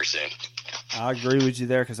see it very soon. I agree with you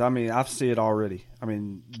there because, I mean, I see it already. I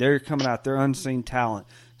mean, they're coming out. They're unseen talent.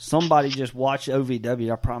 Somebody just watch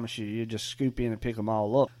OVW. I promise you, you just scoop in and pick them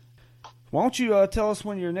all up. Why don't you tell us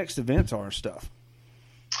when your next events are and stuff?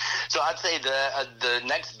 So I'd say the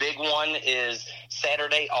next big one is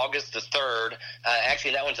Saturday, August the 3rd.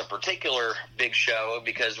 Actually, that one's a particular big show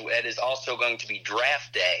because it is also going to be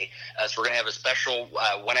draft day. So we're going to have a special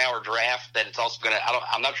 1 hour draft that it's also going to,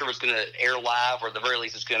 I'm not sure if it's going to air live or at the very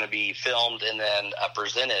least it's going to be filmed and then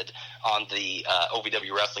presented on the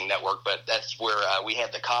OVW Wrestling Network. But that's where we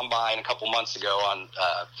had the Combine a couple months ago on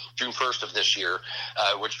June 1st of this year,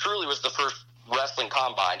 which truly was the first wrestling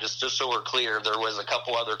combine. Just so we're clear, there was a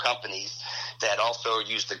couple other companies that also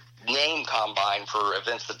used the name Combine for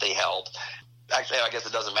events that they held. Actually, I guess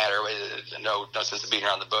it doesn't matter. No sense of beating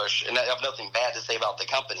around the bush. And I have nothing bad to say about the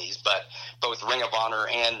companies, but both Ring of Honor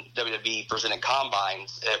and WWE presented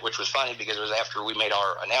combines, which was funny because it was after we made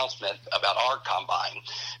our announcement about our combine.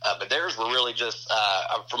 But theirs were really just,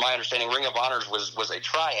 from my understanding, Ring of Honor's was a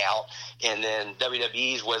tryout, and then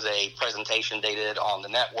WWE's was a presentation they did on the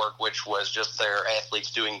network, which was just their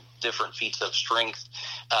athletes doing different feats of strength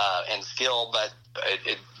and skill, but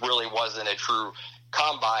it really wasn't a true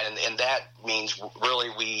combine, and that means really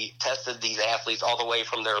we tested these athletes all the way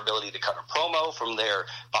from their ability to cut a promo, from their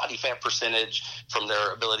body fat percentage, from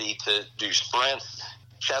their ability to do sprints,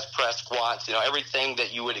 chest press, squats, everything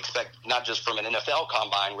that you would expect, not just from an NFL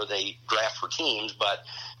combine where they draft for teams, but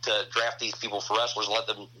to draft these people for wrestlers and let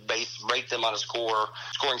them rate them on a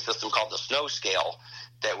scoring system called the Snow Scale,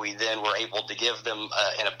 that we then were able to give them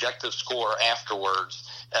an objective score afterwards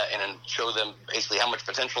and show them basically how much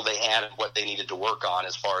potential they had and what they needed to work on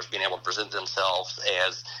as far as being able to present themselves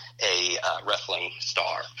as a wrestling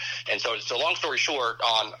star. And so long story short,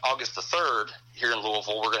 on August the 3rd here in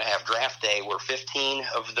Louisville, we're going to have draft day where 15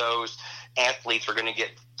 of those athletes are going to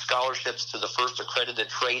get scholarships to the first accredited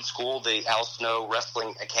trade school, the Al Snow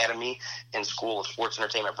Wrestling Academy and School of Sports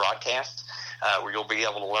Entertainment Broadcast, where you'll be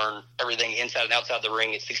able to learn everything inside and outside the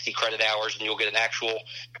ring at 60 credit hours, and you'll get an actual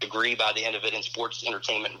degree by the end of it in sports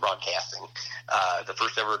entertainment and broadcasting. The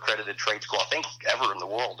first ever accredited trade school, I think, ever in the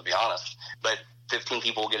world, to be honest. But 15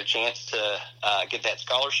 people will get a chance to get that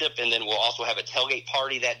scholarship, and then we'll also have a tailgate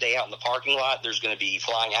party that day out in the parking lot. There's going to be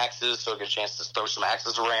flying axes, so we'll get a chance to throw some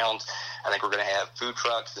axes around. I think we're going to have food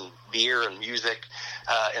trucks and beer and music.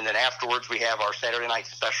 And then afterwards, we have our Saturday night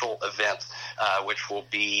special event, which will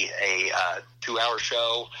be a 2-hour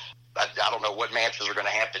show. I don't know what matches are going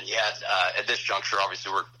to happen yet at this juncture.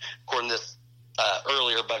 Obviously, we're recording this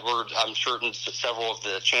earlier, but I'm certain several of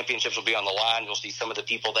the championships will be on the line. You'll see some of the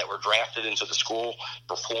people that were drafted into the school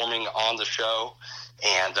performing on the show,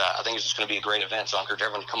 and I think it's just going to be a great event. So I encourage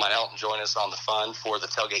everyone to come on out and join us on the fun for the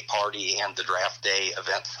tailgate party and the draft day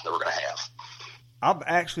event that we're going to have. I've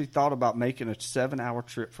actually thought about making a 7-hour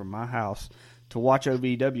trip from my house to watch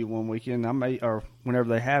OVW one weekend. I may, or whenever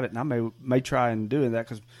they have it, and I may try and doing that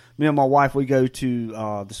because me and my wife, we go to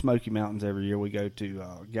the Smoky Mountains every year. We go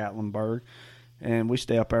to Gatlinburg, and we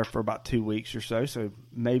stay up there for about 2 weeks or so. So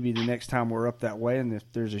maybe the next time we're up that way, and if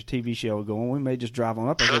there's a TV show going, we may just drive on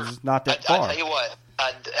up there because it's not that far. I tell you what,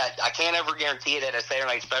 I can't ever guarantee it at a Saturday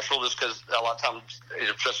night special just because a lot of times,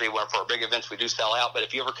 especially for our big events, we do sell out. But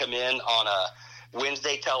if you ever come in on a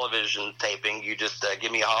Wednesday television taping, you just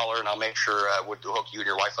give me a holler, and I'll make sure we'll hook you and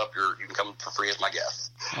your wife up. You can come for free as my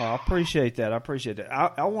guest. Oh, I appreciate that.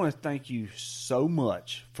 I want to thank you so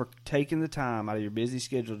much for taking the time out of your busy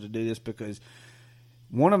schedule to do this, because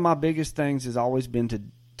one of my biggest things has always been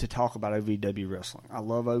to talk about OVW wrestling.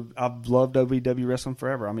 I've loved OVW wrestling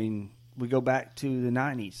forever. I mean, we go back to the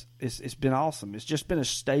 90s. It's been awesome. It's just been a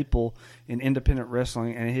staple in independent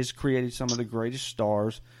wrestling, and it has created some of the greatest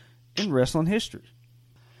stars in wrestling history.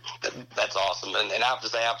 That's awesome. And I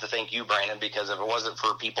have to thank you, Brandon, because if it wasn't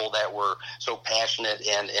for people that were so passionate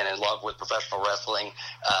and in love with professional wrestling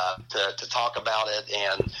to talk about it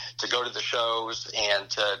and to go to the shows and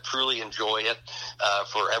to truly enjoy it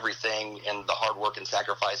for everything and the hard work and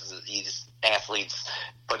sacrifices that these athletes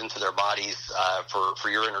put into their bodies for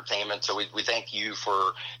your entertainment. So we thank you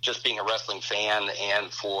for just being a wrestling fan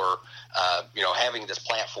and for having this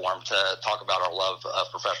platform to talk about our love of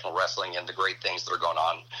professional wrestling and the great things that are going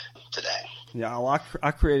on today. Yeah, well,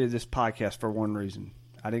 I created this podcast for one reason.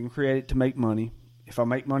 I didn't create it to make money. If I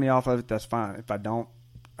make money off of it, that's fine. If I don't,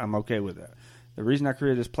 I'm okay with that. The reason I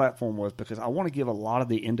created this platform was because I want to give a lot of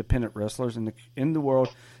the independent wrestlers in the world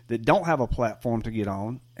that don't have a platform to get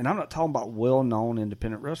on, and I'm not talking about well-known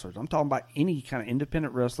independent wrestlers. I'm talking about any kind of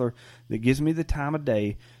independent wrestler that gives me the time of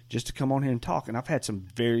day just to come on here and talk, and I've had some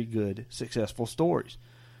very good, successful stories.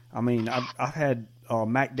 I mean, I've had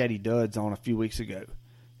Mac Daddy Duds on a few weeks ago.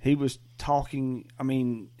 He was talking,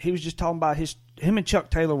 he was just talking about him and Chuck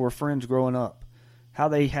Taylor were friends growing up, how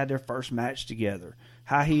they had their first match together,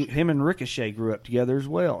 how him and Ricochet grew up together as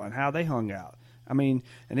well, and how they hung out. I mean,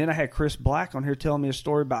 and then I had Chris Black on here telling me a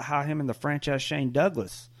story about how him and the franchise Shane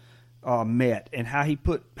Douglas met, and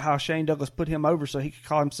how Shane Douglas put him over so he could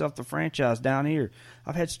call himself the franchise down here.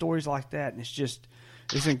 I've had stories like that, and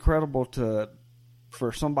it's incredible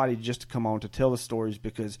for somebody just to come on to tell the stories,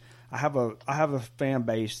 because I have a fan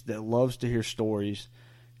base that loves to hear stories,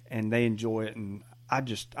 and they enjoy it. And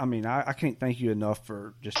I can't thank you enough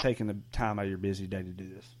for just taking the time out of your busy day to do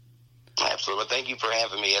this. Absolutely. Thank you for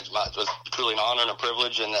having me. It was truly an honor and a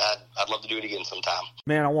privilege, and I'd love to do it again sometime.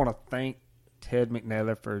 Man, I want to thank Ted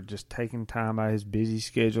McNally for just taking time out of his busy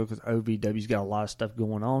schedule, because OVW's got a lot of stuff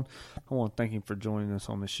going on. I want to thank him for joining us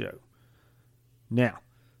on the show. Now,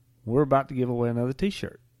 we're about to give away another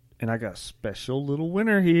T-shirt, and I got a special little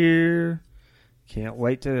winner here. Can't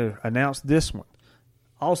wait to announce this one.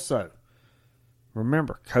 Also,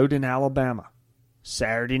 remember, Code in Alabama,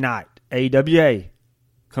 Saturday night, AWA.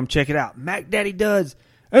 Come check it out. Mac Daddy Duds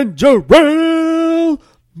and Jarrell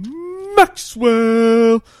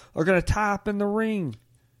Maxwell are going to tie up in the ring.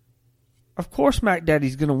 Of course Mac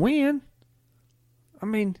Daddy's going to win. I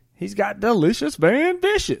mean, he's got Delicious Van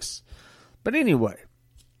Vicious. But anyway,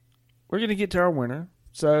 we're going to get to our winner.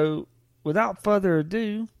 So, without further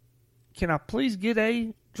ado, can I please get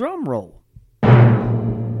a drum roll?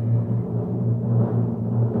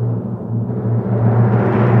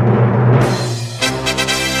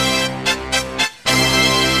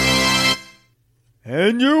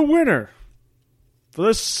 And your winner for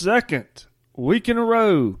the second week in a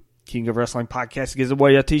row, King of Wrestling Podcast gives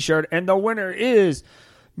away a T-shirt, and the winner is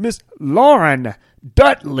Miss Lauren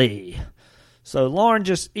Dudley. So, Lauren,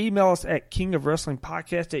 just email us at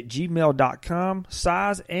kingofwrestlingpodcast@gmail.com,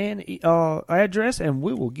 size and address, and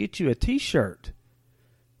we will get you a T-shirt.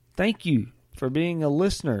 Thank you for being a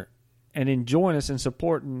listener and enjoying us and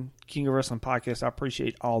supporting King of Wrestling Podcast. I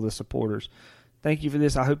appreciate all the supporters. Thank you for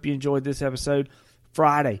this. I hope you enjoyed this episode.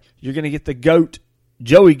 Friday, you're going to get the GOAT,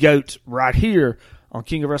 Joey Goats, right here on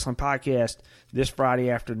King of Wrestling Podcast this Friday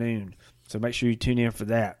afternoon. So make sure you tune in for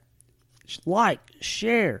that. Like,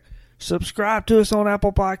 share, subscribe to us on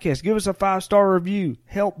Apple Podcasts. Give us a 5-star review.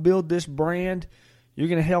 Help build this brand. You're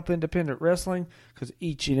going to help independent wrestling, because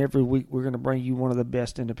each and every week we're going to bring you one of the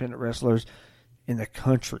best independent wrestlers in the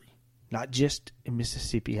country. Not just in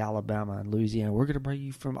Mississippi, Alabama, and Louisiana. We're going to bring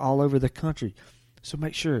you from all over the country. So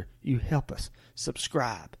make sure you help us.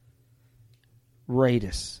 Subscribe. Rate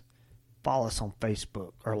us. Follow us on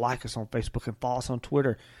Facebook. Or like us on Facebook. And follow us on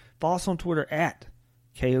Twitter. Follow us on Twitter at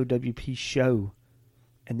KOWP Show.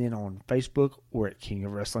 And then on Facebook, we're at King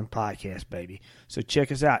of Wrestling Podcast, baby. So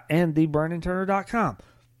check us out. And TheBrandonTurner.com.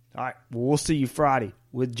 All right. Well, we'll see you Friday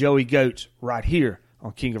with Joey Goats right here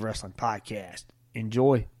on King of Wrestling Podcast.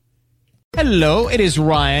 Enjoy. Hello, it is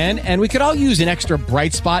Ryan, and we could all use an extra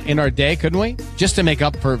bright spot in our day, couldn't we? Just to make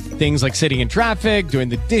up for things like sitting in traffic, doing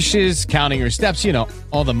the dishes, counting your steps,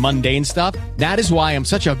 all the mundane stuff. That is why I'm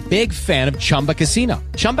such a big fan of Chumba Casino.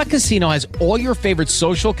 Chumba Casino has all your favorite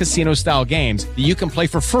social casino-style games that you can play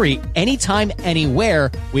for free anytime,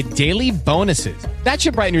 anywhere with daily bonuses. That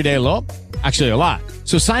should brighten your day a little. Actually, a lot.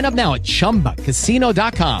 So sign up now at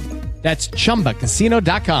ChumbaCasino.com. That's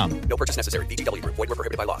ChumbaCasino.com. No purchase necessary. VGW Group. Void where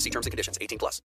prohibited by law. See terms and conditions. 18+.